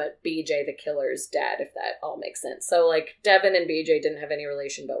stepdad, but BJ, the killer's dad, if that all makes sense. So like Devin and BJ didn't have any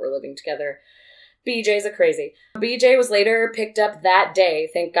relation, but were living together. BJ's a crazy. BJ was later picked up that day,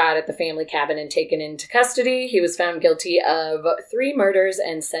 thank God, at the family cabin and taken into custody. He was found guilty of 3 murders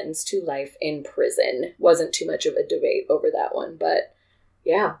and sentenced to life in prison. Wasn't too much of a debate over that one, but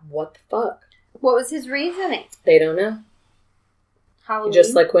yeah, what the fuck? What was his reasoning? They don't know. Halloween? He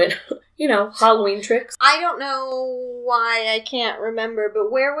just like went, Halloween tricks. I don't know why I can't remember,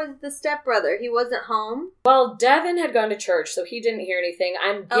 but where was the stepbrother? He wasn't home? Well, Devin had gone to church, so he didn't hear anything.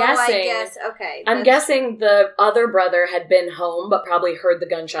 I'm guessing the other brother had been home, but probably heard the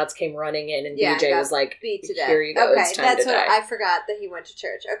gunshots came running in, and BJ was like, beat to death. Here you go, it's time to die. I forgot that he went to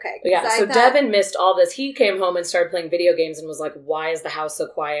church. Okay. Yeah, so Devin missed all this. He came home and started playing video games and was like, why is the house so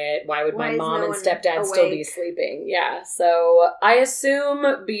quiet? Why would my mom and stepdad still be sleeping? Yeah, so I assume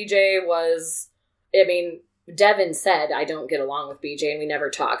BJ was... Devin said, I don't get along with BJ and we never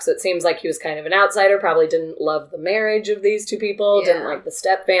talk. So it seems like he was kind of an outsider, probably didn't love the marriage of these two people, didn't like the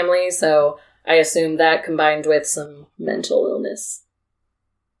step family. So I assume that combined with some mental illness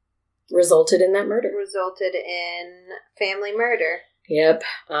resulted in that murder. Resulted in family murder. Yep,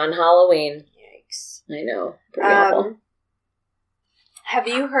 on Halloween. Yikes. I know. Pretty awful. Have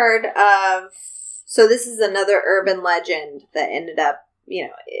you heard of... So this is another urban legend that ended up,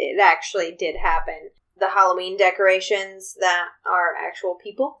 it actually did happen. The Halloween decorations that are actual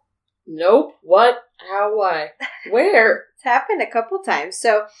people? Nope. What? How? Why? Where? It's happened a couple times.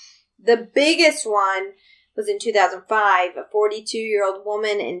 So the biggest one was in 2005. A 42-year-old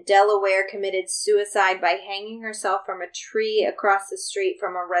woman in Delaware committed suicide by hanging herself from a tree across the street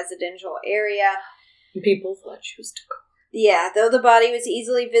from a residential area. People thought she was decor. Yeah, though the body was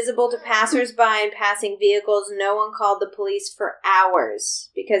easily visible to passersby and passing vehicles, no one called the police for hours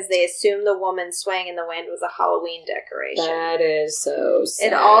because they assumed the woman swaying in the wind was a Halloween decoration. That is so sad.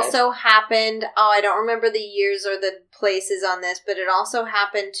 It also happened, I don't remember the years or the places on this, but it also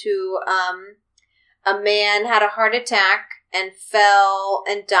happened to a man had a heart attack and fell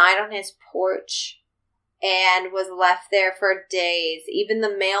and died on his porch and was left there for days. Even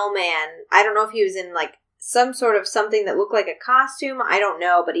the mailman, I don't know if he was in some sort of something that looked like a costume. I don't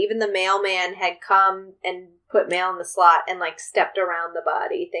know. But even the mailman had come and put mail in the slot and stepped around the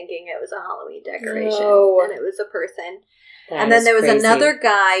body thinking it was a Halloween decoration. No. And it was a person. That and then there was crazy. Another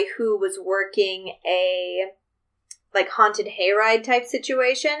guy who was working a haunted hayride type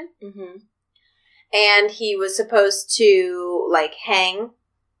situation. Mm-hmm. And he was supposed to hang,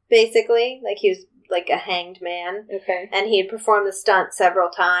 basically. He was a hanged man. Okay. And he had performed the stunt several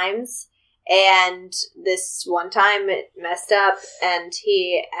times. And this one time it messed up and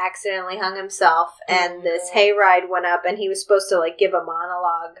he accidentally hung himself and this hayride went up and he was supposed to give a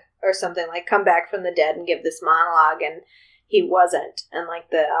monologue or something, come back from the dead and give this monologue, and he wasn't. And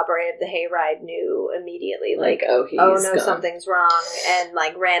the operator of the hayride knew immediately oh no, gone. Something's wrong, and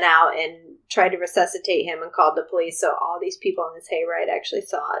ran out and tried to resuscitate him and called the police. So all these people on this hayride actually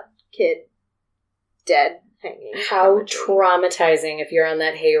saw a kid dead. Hanging. How traumatizing if you're on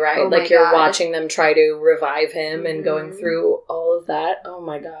that hayride. You're watching them try to revive him and going through all of that. Oh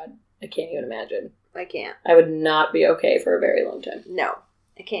my God. I can't even imagine. I can't. I would not be okay for a very long time. No.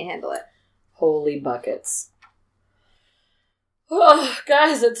 I can't handle it. Holy buckets. Oh,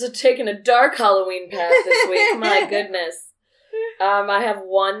 guys, it's taking a dark Halloween path this week. My goodness. I have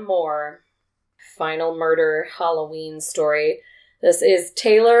one more final murder Halloween story. This is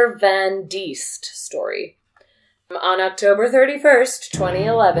Taylor Van Diest story. On October 31st,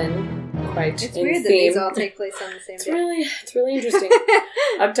 2011, quite it's in weird theme. That these all take place on the same day. It's really interesting.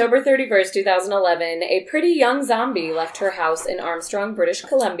 October 31st, 2011, a pretty young zombie left her house in Armstrong, British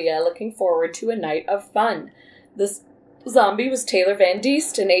Columbia, looking forward to a night of fun. This zombie was Taylor Van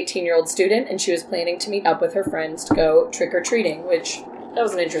Diest, an 18-year-old student, and she was planning to meet up with her friends to go trick-or-treating, which, that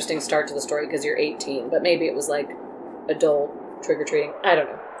was an interesting start to the story because you're 18, but maybe it was adult trick-or-treating. I don't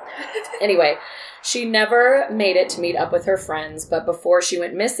know. Anyway, she never made it to meet up with her friends, but before she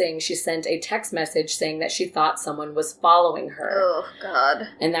went missing, she sent a text message saying that she thought someone was following her. Oh, God.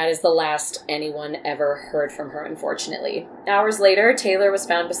 And that is the last anyone ever heard from her, unfortunately. Hours later, Taylor was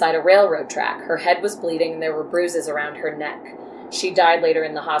found beside a railroad track. Her head was bleeding and there were bruises around her neck. She died later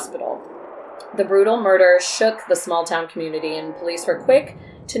in the hospital. The brutal murder shook the small-town community, and police were quick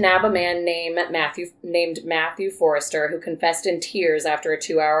to nab a man named Matthew Forrester, who confessed in tears after a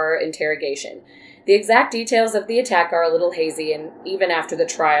 2-hour interrogation. The exact details of the attack are a little hazy, and even after the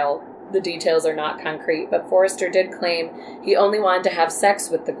trial, the details are not concrete, but Forrester did claim he only wanted to have sex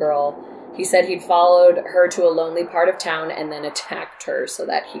with the girl. He said he'd followed her to a lonely part of town and then attacked her so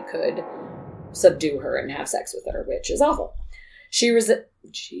that he could subdue her and have sex with her, which is awful.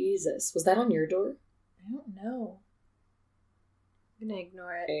 Jesus, was that on your door? I don't know. I'm gonna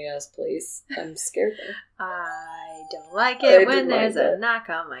ignore it. Yes, please. I'm scared though. I don't like it when there's a knock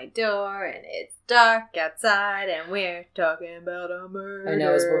on my door and it's dark outside and we're talking about a murder. I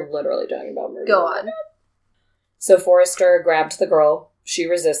know, as we're literally talking about murder. Go on. So Forrester grabbed the girl. She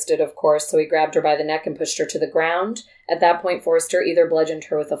resisted, of course, so he grabbed her by the neck and pushed her to the ground. At that point, Forrester either bludgeoned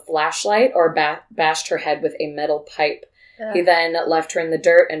her with a flashlight or bashed her head with a metal pipe. He then left her in the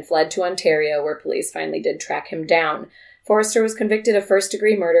dirt and fled to Ontario, where police finally did track him down. Forrester was convicted of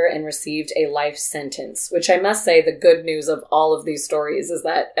first-degree murder and received a life sentence, which I must say the good news of all of these stories is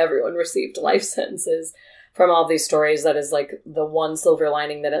that everyone received life sentences from all of these stories. That is like the one silver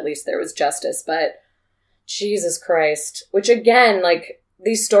lining, that at least there was justice. But Jesus Christ. Which again, like,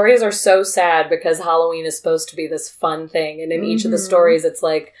 these stories are so sad because Halloween is supposed to be this fun thing. And in each of the stories, it's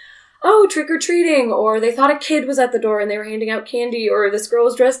like, oh, trick-or-treating, or they thought a kid was at the door and they were handing out candy, or this girl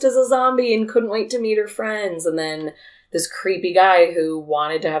was dressed as a zombie and couldn't wait to meet her friends. And then this creepy guy who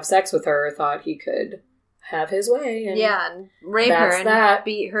wanted to have sex with her thought he could have his way. And and rape her and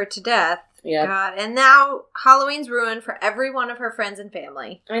beat her to death. Yeah. God. And now Halloween's ruined for every one of her friends and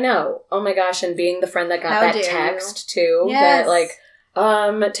family. I know. Oh my gosh, and being the friend that got that text, too. Yes. That,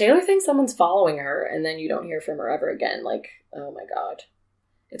 like, Taylor thinks someone's following her, and then you don't hear from her ever again. Like, oh my God.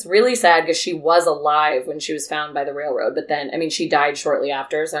 It's really sad because she was alive when she was found by the railroad, but then, I mean, she died shortly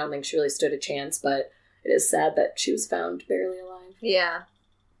after, so I don't think she really stood a chance, but it is sad that she was found barely alive. Yeah.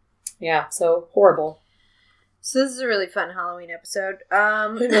 Yeah, so horrible. So this is a really fun Halloween episode.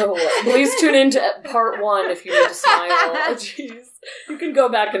 No, please tune into part 1 if you need to smile. Jeez. You can go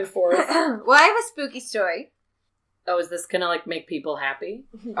back and forth. Well, I have a spooky story. Oh, is this gonna, like, make people happy?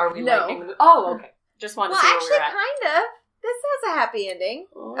 Are we No. liking... Oh, okay. Just wanted to see where we're at. Kind of. This has a happy ending.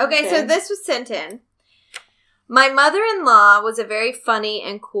 Oh, okay, so this was sent in. My mother-in-law was a very funny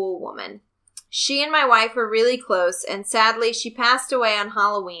and cool woman. She and my wife were really close, and sadly, she passed away on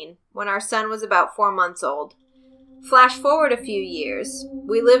Halloween when our son was about 4 months old. Flash forward a few years.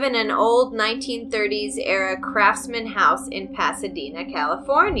 We live in an old 1930s era craftsman house in Pasadena,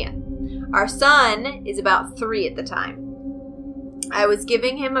 California. Our son is about 3 at the time. I was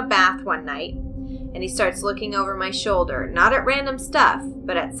giving him a bath one night, and he starts looking over my shoulder, not at random stuff,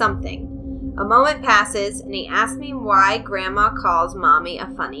 but at something. A moment passes, and he asks me why Grandma calls Mommy a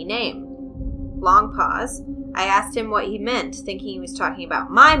funny name. Long pause. I asked him what he meant, thinking he was talking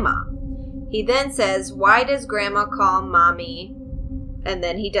about my mom. He then says, why does Grandma call Mommy? And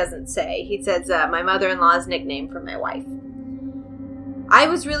then he doesn't say. He says, my mother-in-law's nickname for my wife. I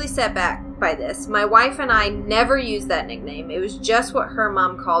was really set back by this. My wife and I never used that nickname. It was just what her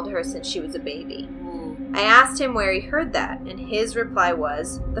mom called her since she was a baby. I asked him where he heard that, and his reply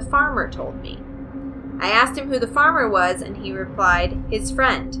was, the farmer told me. I asked him who the farmer was, and he replied, his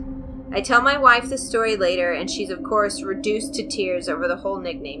friend. I tell my wife the story later, and she's of course reduced to tears over the whole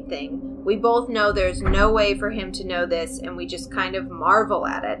nickname thing. We both know there's no way for him to know this, and we just kind of marvel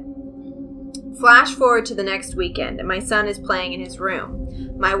at it. Flash forward to the next weekend, and my son is playing in his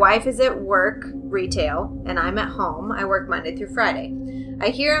room. My wife is at work, retail, and I'm at home. I work Monday through Friday. I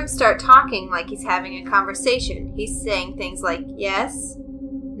hear him start talking like he's having a conversation. He's saying things like, yes,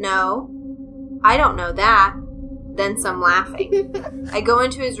 no, I don't know that. Then some laughing. I go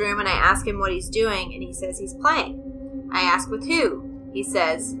into his room and I ask him what he's doing, and he says he's playing. I ask with who? He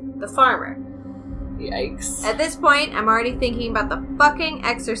says, the farmer. Yikes. At this point, I'm already thinking about the fucking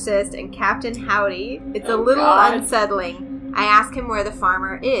Exorcist and Captain Howdy. It's a little unsettling. I ask him where the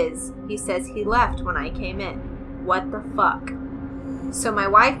farmer is. He says he left when I came in. What the fuck? So my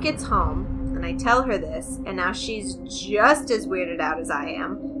wife gets home, and I tell her this, and now she's just as weirded out as I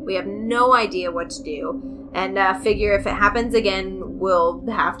am. We have no idea what to do. And figure if it happens again, we'll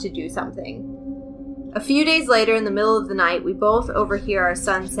have to do something. A few days later, in the middle of the night, we both overhear our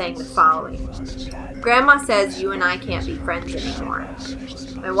son saying the following. Grandma says you and I can't be friends anymore.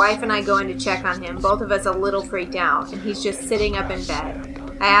 My wife and I go in to check on him, both of us a little freaked out, and he's just sitting up in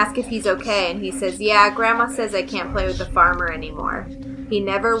bed. I ask if he's okay, and he says, yeah, Grandma says I can't play with the farmer anymore. He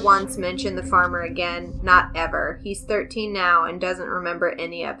never once mentioned the farmer again, not ever. He's 13 now and doesn't remember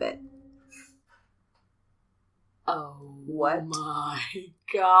any of it. Oh, what? My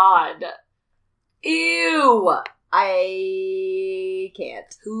God. Ew. I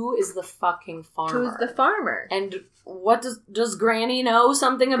can't. Who is the fucking farmer? Who's the farmer? And what does Granny know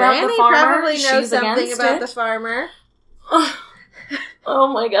something about Granny the farmer? probably knows She's something about it? the farmer.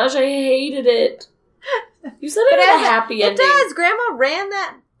 Oh my gosh, I hated it. You said it had a happy ending. It does. Grandma ran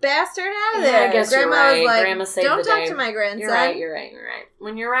that bastard out of there. I guess Grandma you're right. was like, Grandma saved don't the talk day. to my grandson. You're right.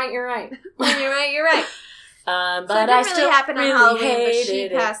 When you're right, you're right. When you're right, you're right. But so it I didn't still really happen on really Halloween, but she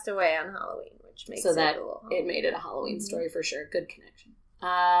hated it. passed away on Halloween. which makes so that it made it a Halloween story for sure. Good connection.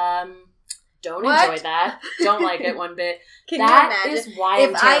 Don't enjoy that. Don't like it one bit. Can that you imagine is why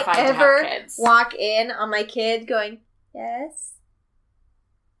I'm terrified to have kids. Walk in on my kid going, yes,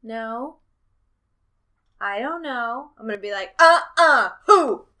 no, I don't know. I'm gonna be like,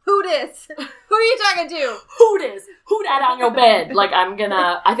 who this? Who are you talking to? Who this? Who that on your bed? Like, I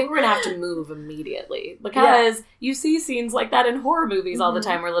think we're gonna have to move immediately. Because you see scenes like that in horror movies all the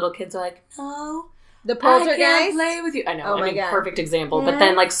time where little kids are like, no. The poltergeist? I can't play with you. I know, God. Perfect example. But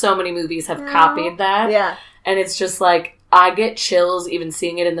then, like, so many movies have copied that. Yeah. And it's just like, I get chills even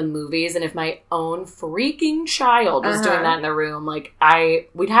seeing it in the movies. And if my own freaking child was doing that in the room, like,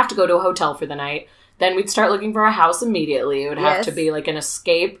 we'd have to go to a hotel for the night. Then we'd start looking for a house immediately. It would have to be like an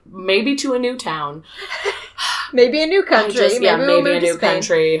escape, maybe to a new town. Maybe a new country. Maybe a new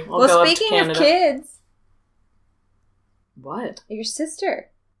country. We'll go speaking of kids. What? Your sister.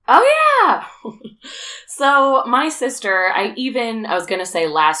 Oh, yeah. So my sister, I was going to say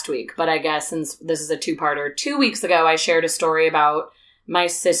last week, but I guess since this is a two-parter, 2 weeks ago, I shared a story about my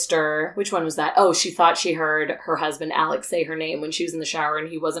sister. Which one was that? Oh, she thought she heard her husband, Alex, say her name when she was in the shower and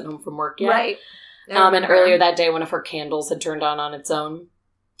he wasn't home from work yet. Right. And earlier that day, one of her candles had turned on its own.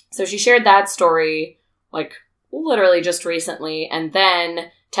 So she shared that story, like, literally just recently, and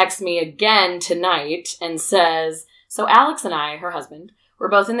then texts me again tonight and says, so Alex and I, her husband, were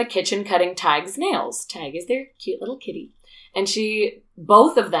both in the kitchen cutting Tag's nails. Tag is their cute little kitty. And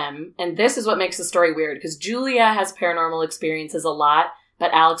both of them, and this is what makes the story weird, because Julia has paranormal experiences a lot,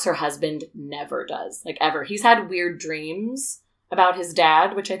 but Alex, her husband, never does. Like, ever. He's had weird dreams about his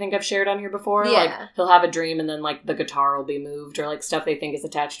dad, which I think I've shared on here before. Yeah. Like, he'll have a dream and then, like, the guitar will be moved or, like, stuff they think is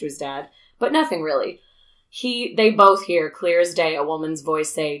attached to his dad. But nothing really. They both hear, clear as day, a woman's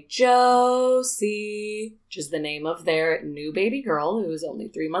voice say, Josie, which is the name of their new baby girl, who is only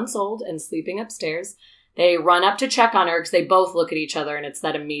 3 months old and sleeping upstairs. They run up to check on her because they both look at each other and it's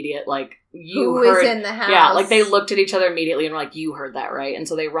that immediate, like, you Who heard. is in the house? Yeah, like, they looked at each other immediately and were like, you heard that, right? And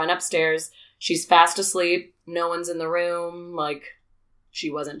so they run upstairs. She's fast asleep. No one's in the room. Like, she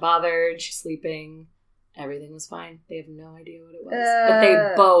wasn't bothered. She's sleeping. Everything was fine. They have no idea what it was. But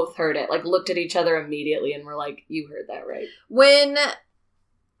they both heard it. Like, looked at each other immediately and were like, you heard that, right? When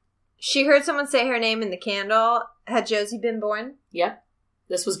she heard someone say her name in the candle, had Josie been born? Yep.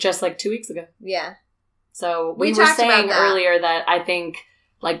 This was just like 2 weeks ago. Yeah. So we were saying earlier that I think,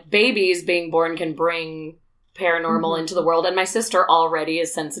 like, babies being born can bring paranormal into the world, and my sister already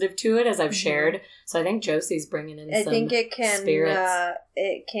is sensitive to it, as I've shared. So I think Josie's bringing in some spirits.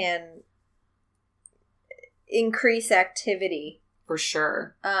 It can increase activity for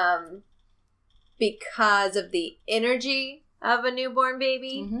sure, because of the energy of a newborn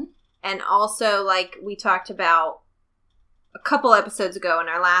baby, and also, like we talked about a couple episodes ago in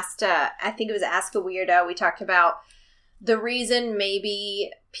our last, I think it was Ask a Weirdo, we talked about the reason maybe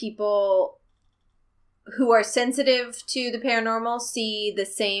people who are sensitive to the paranormal see the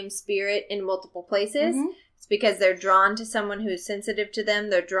same spirit in multiple places. It's because they're drawn to someone who's sensitive to them.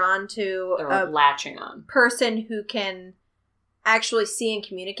 They're drawn to a latching on person who can actually see and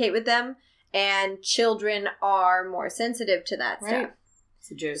communicate with them. And children are more sensitive to that stuff.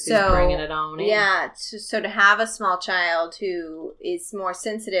 So Josie's bringing it on in. Yeah. So to have a small child who is more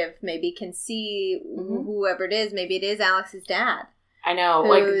sensitive, maybe can see whoever it is. Maybe it is Alex's dad. I know,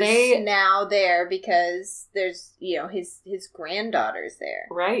 who's now there because there's, his granddaughter's there.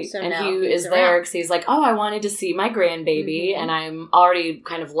 Right. So and he is there because he's like, I wanted to see my grandbaby, and I'm already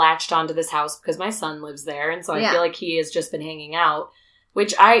kind of latched onto this house because my son lives there, and so I feel like he has just been hanging out,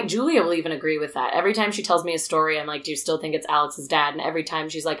 which Julia will even agree with that. Every time she tells me a story, I'm like, do you still think it's Alex's dad? And every time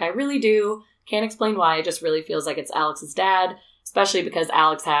she's like, I really do. Can't explain why. It just really feels like it's Alex's dad. Especially because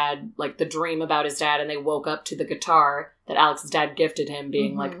Alex had, like, the dream about his dad, and they woke up to the guitar that Alex's dad gifted him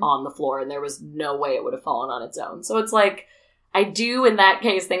being, like, on the floor, and there was no way it would have fallen on its own. So it's like, I do, in that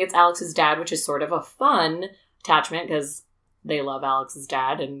case, think it's Alex's dad, which is sort of a fun attachment, because they love Alex's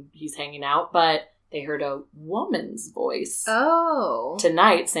dad, and he's hanging out, but they heard a woman's voice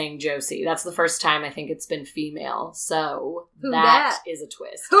tonight saying Josie. That's the first time I think it's been female, so that is a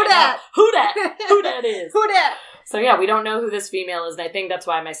twist. Who dat? Who dat? Who dat is? Who dat? So yeah, we don't know who this female is, and I think that's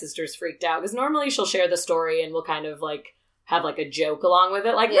why my sister's freaked out. Because normally she'll share the story and we'll kind of, like, have, like, a joke along with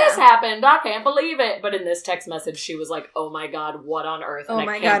it. Like, this happened, I can't believe it. But in this text message, she was like, oh my god, what on earth? And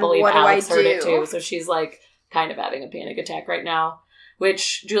I can't believe Alex heard it too. So she's, like, kind of having a panic attack right now.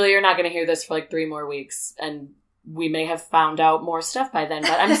 Which, Julia, you're not going to hear this for, like, 3 more weeks. And we may have found out more stuff by then.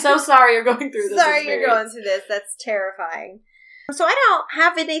 But I'm so sorry you're going through this experience. You're going through this. That's terrifying. So I don't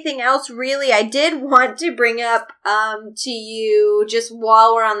have anything else really. I did want to bring up to you, just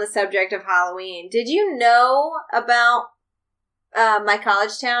while we're on the subject of Halloween. Did you know about my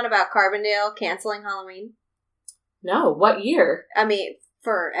college town, about Carbondale canceling Halloween? No. What year? I mean,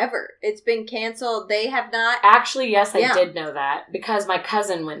 forever. It's been canceled. They have not. Actually, yes, I did know that because my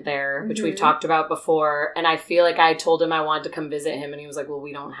cousin went there, which we've talked about before, and I feel like I told him I wanted to come visit him, and he was like, well,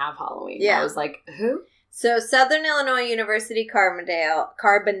 we don't have Halloween. Yeah. I was like, who? So Southern Illinois University Carbondale,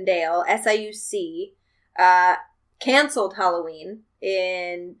 SIUC, canceled Halloween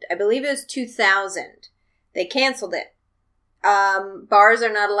in, I believe it was 2000. They canceled it. Bars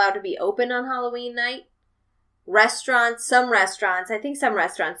are not allowed to be open on Halloween night. Some restaurants, I think some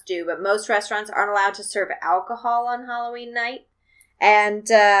restaurants do, but most restaurants aren't allowed to serve alcohol on Halloween night. And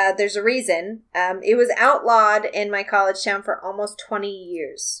there's a reason. It was outlawed in my college town for almost 20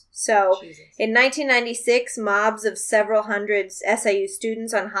 years. So in 1996, mobs of several hundred SIU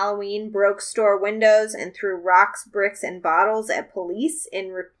students on Halloween broke store windows and threw rocks, bricks, and bottles at police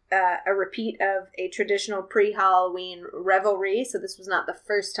in a repeat of a traditional pre-Halloween revelry. So this was not the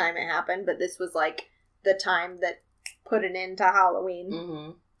first time it happened, but this was like the time that put an end to Halloween.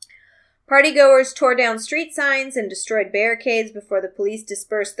 Mm-hmm. Partygoers tore down street signs and destroyed barricades before the police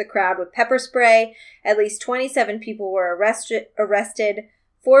dispersed the crowd with pepper spray. At least 27 people were arrested.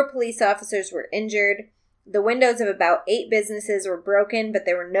 4 police officers were injured. The windows of about 8 businesses were broken, but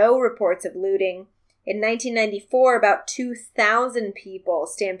there were no reports of looting. In 1994, about 2,000 people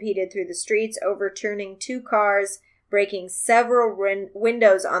stampeded through the streets, overturning 2 cars, breaking several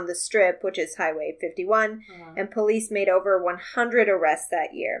windows on the Strip, which is Highway 51, and police made over 100 arrests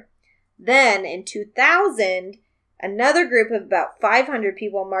that year. Then, in 2000, another group of about 500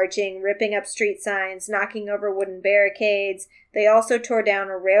 people marching, ripping up street signs, knocking over wooden barricades. They also tore down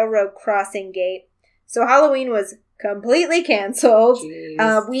a railroad crossing gate. So Halloween was completely canceled.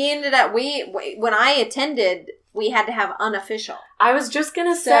 We ended up, when I attended, we had to have unofficial. I was just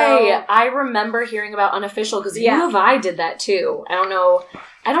going to say, I remember hearing about unofficial because U of I did that too. I don't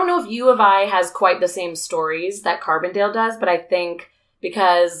know if U of I has quite the same stories that Carbondale does, but I think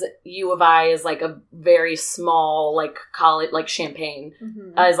because U of I is like a very small, like college, like Champaign,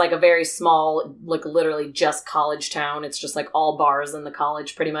 is like a very small, like literally just college town. It's just like all bars in the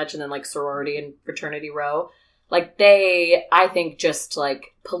college pretty much, and then like sorority and fraternity row. Like I think just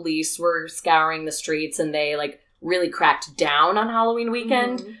like police were scouring the streets and they like really cracked down on Halloween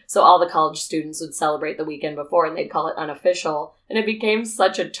weekend. So all the college students would celebrate the weekend before and they'd call it unofficial. And it became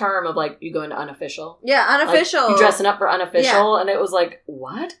such a term of like, you go into unofficial. Yeah, unofficial. Like, you dressing up for unofficial. Yeah. And it was like,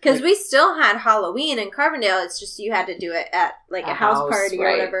 what? Because we still had Halloween in Carbondale. It's just you had to do it at like a house party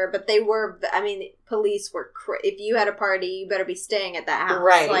or whatever. But they were, police were, if you had a party, you better be staying at that house.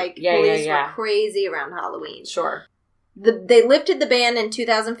 Right. Like, police were crazy around Halloween. Sure. They lifted the ban in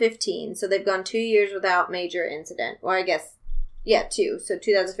 2015, so they've gone 2 years without major incident. Or I guess, 2. So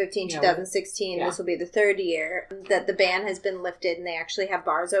 2015, 2016, this will be the 3rd year that the ban has been lifted, and they actually have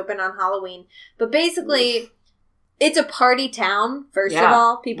bars open on Halloween. But basically, it's a party town, first of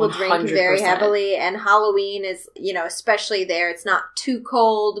all. People 100%. Drink very heavily, and Halloween is, especially there, it's not too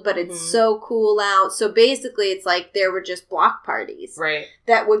cold, but it's so cool out. So basically, it's like there were just block parties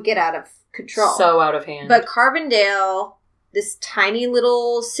that would get out of control. So out of hand. But Carbondale, this tiny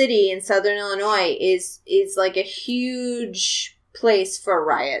little city in southern Illinois, is like a huge place for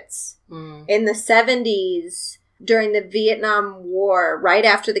riots. In the 70s, during the Vietnam War, right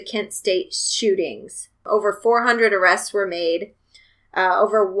after the Kent State shootings, over 400 arrests were made.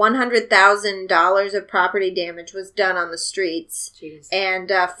 Over $100,000 of property damage was done on the streets. Jeez.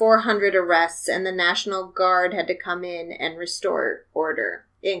 And 400 arrests, and the National Guard had to come in and restore order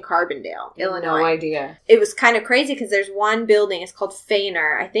in Carbondale, Illinois. No idea. It was kind of crazy because there's one building, it's called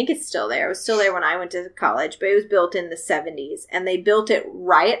Feiner. I think it's still there. It was still there when I went to college, but it was built in the 70s, and they built it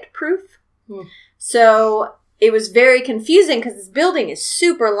riot-proof. So it was very confusing because this building is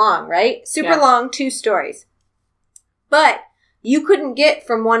super long, right? Super long, 2 stories. But you couldn't get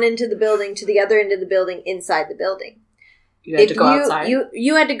from one end of the building to the other end of the building inside the building. You had to go outside?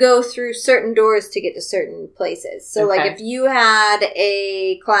 You had to go through certain doors to get to certain places. So, like, if you had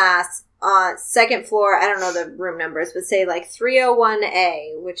a class on 2nd floor, I don't know the room numbers, but say, like,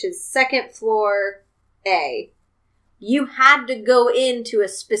 301A, which is 2nd floor A, you had to go into a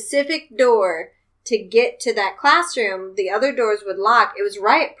specific door to get to that classroom. The other doors would lock. It was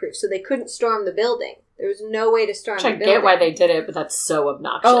riot-proof, so they couldn't storm the building. There was no way to storm the building. I get why they did it, but that's so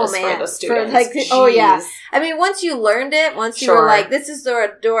obnoxious for the students. I mean, once you learned it, once you were like, this is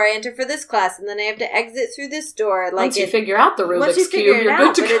the door I enter for this class, and then I have to exit through this door. Like, once you figure out the Rubik's Cube, you're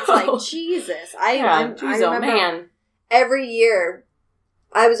good to go. But it's like, Jesus. I remember. Man. every year,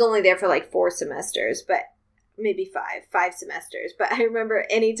 I was only there for like 4 semesters, but maybe 5 semesters. But I remember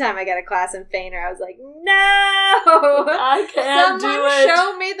anytime I got a class in Feiner, I was like, no! I can't do it. Someone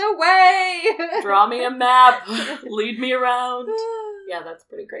show me the way! Draw me a map. Lead me around. Yeah, that's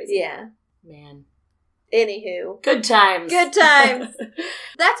pretty crazy. Yeah. Man. Anywho. Good times. Good times.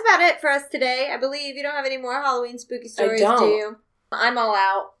 That's about it for us today. I believe you don't have any more Halloween spooky stories, do you? I'm all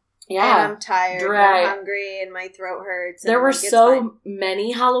out. Yeah. And I'm tired. Dry. And I'm hungry and my throat hurts. There were so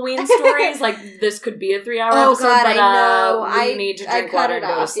many Halloween stories. Like, this could be a 3-hour episode, God, but I know. we need to drink water and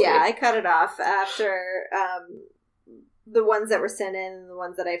go to sleep. Yeah, I cut it off after the ones that were sent in and the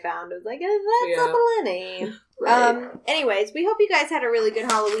ones that I found. It was like, that's a plenty. Right. Anyways, we hope you guys had a really good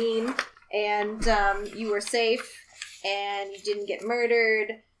Halloween and you were safe and you didn't get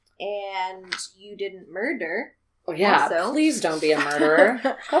murdered and you didn't murder. Oh, yeah. Also. Please don't be a murderer.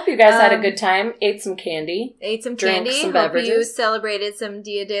 Hope you guys had a good time. Ate some candy. Drank some beverages. Hope you celebrated some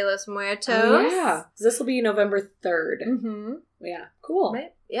Dia de los Muertos. Oh, yeah. This will be November 3rd. Mm-hmm. Yeah. Cool.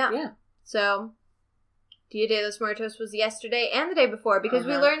 Right? Yeah. Yeah. So, Dia de los Muertos was yesterday and the day before because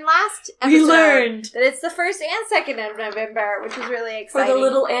we learned last episode we learned that it's the 1st and 2nd of November, which is really exciting. For the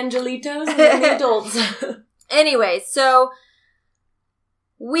little Angelitos and the adults. Anyway, so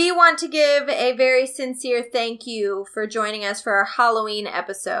we want to give a very sincere thank you for joining us for our Halloween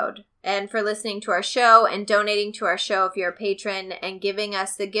episode and for listening to our show and donating to our show if you're a patron and giving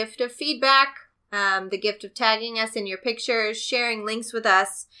us the gift of feedback, the gift of tagging us in your pictures, sharing links with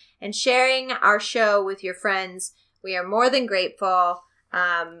us, and sharing our show with your friends. We are more than grateful.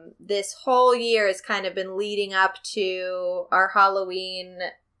 This whole year has kind of been leading up to our Halloween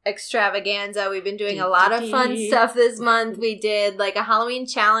extravaganza. We've been doing a lot of fun stuff this month. We did like a Halloween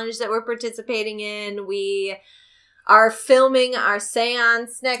challenge that we're participating in. We are filming our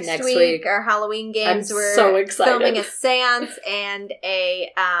seance next week. Our Halloween games. We're so excited. Filming a seance and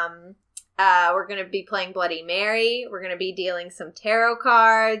we're going to be playing Bloody Mary. We're going to be dealing some tarot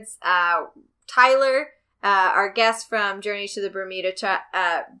cards. Tyler, our guest from Journey to the Bermuda,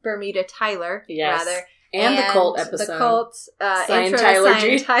 Tyler, rather. And the cult episode. The cult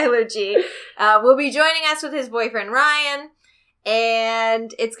Scientology will be joining us with his boyfriend Ryan,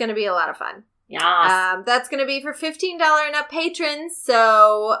 and it's going to be a lot of fun. Yes. That's going to be for $15 and up patrons.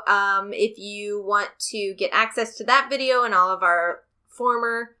 So if you want to get access to that video and all of our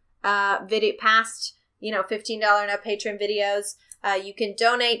former past, $15 and up patron videos, you can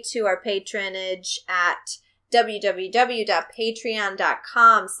donate to our patronage at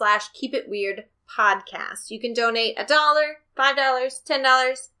www.patreon.com/keepitweirdpodcast. You can donate $1, $5,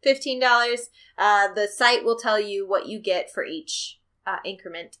 $10, $15. The site will tell you what you get for each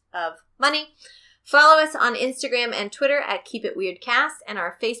increment of money. Follow us on Instagram and Twitter at Keep It Weirdcast and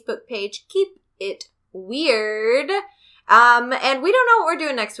our Facebook page, Keep It Weird. And we don't know what we're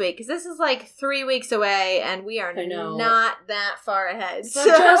doing next week because this is like 3 weeks away and we are not that far ahead. So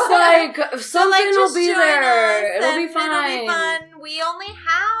just like something will be there. It'll be fine. It'll be fun. We only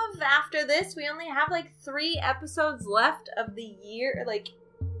have, after this, like 3 episodes left of the year, like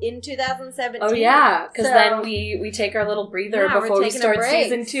in 2017. Oh yeah, because then we take our little breather before we start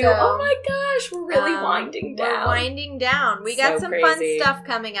season 2. So, oh my gosh, we're really winding down. We're winding down. We got some fun stuff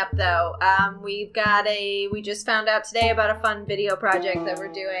coming up though. We just found out today about a fun video project that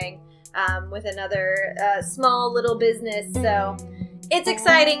we're doing with another small little business. So it's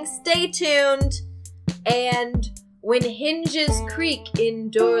exciting. Stay tuned. And when hinges creak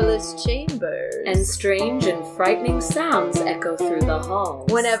in doorless chambers, and strange and frightening sounds echo through the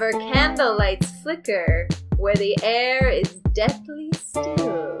halls, whenever candle lights flicker, where the air is deathly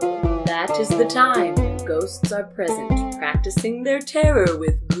still, that is the time ghosts are present, practicing their terror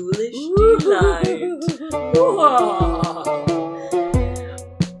with ghoulish delight.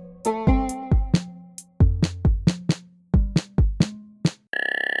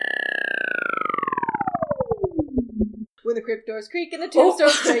 When the crypt doors creak and the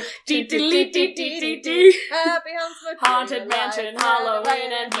tombstones creak. Happy Haunted Mansion,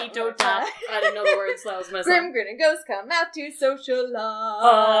 Halloween, and Hito Top. I didn't know the words, so I was messing up. Grim grinning ghosts come out to socialize.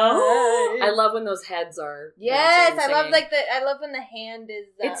 I love when those heads are. Yes, I love when the hand is.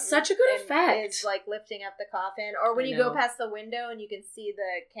 It's such a good effect. It's like lifting up the coffin, or when you go past the window and you can see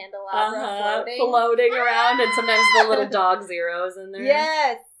the candelabra floating around, and sometimes the little dog Zero's in there.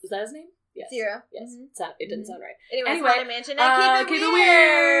 Yes, is that his name? Yes. Zero. Yes. It didn't sound right. Anyway, Haunted Mansion and keep it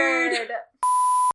weird.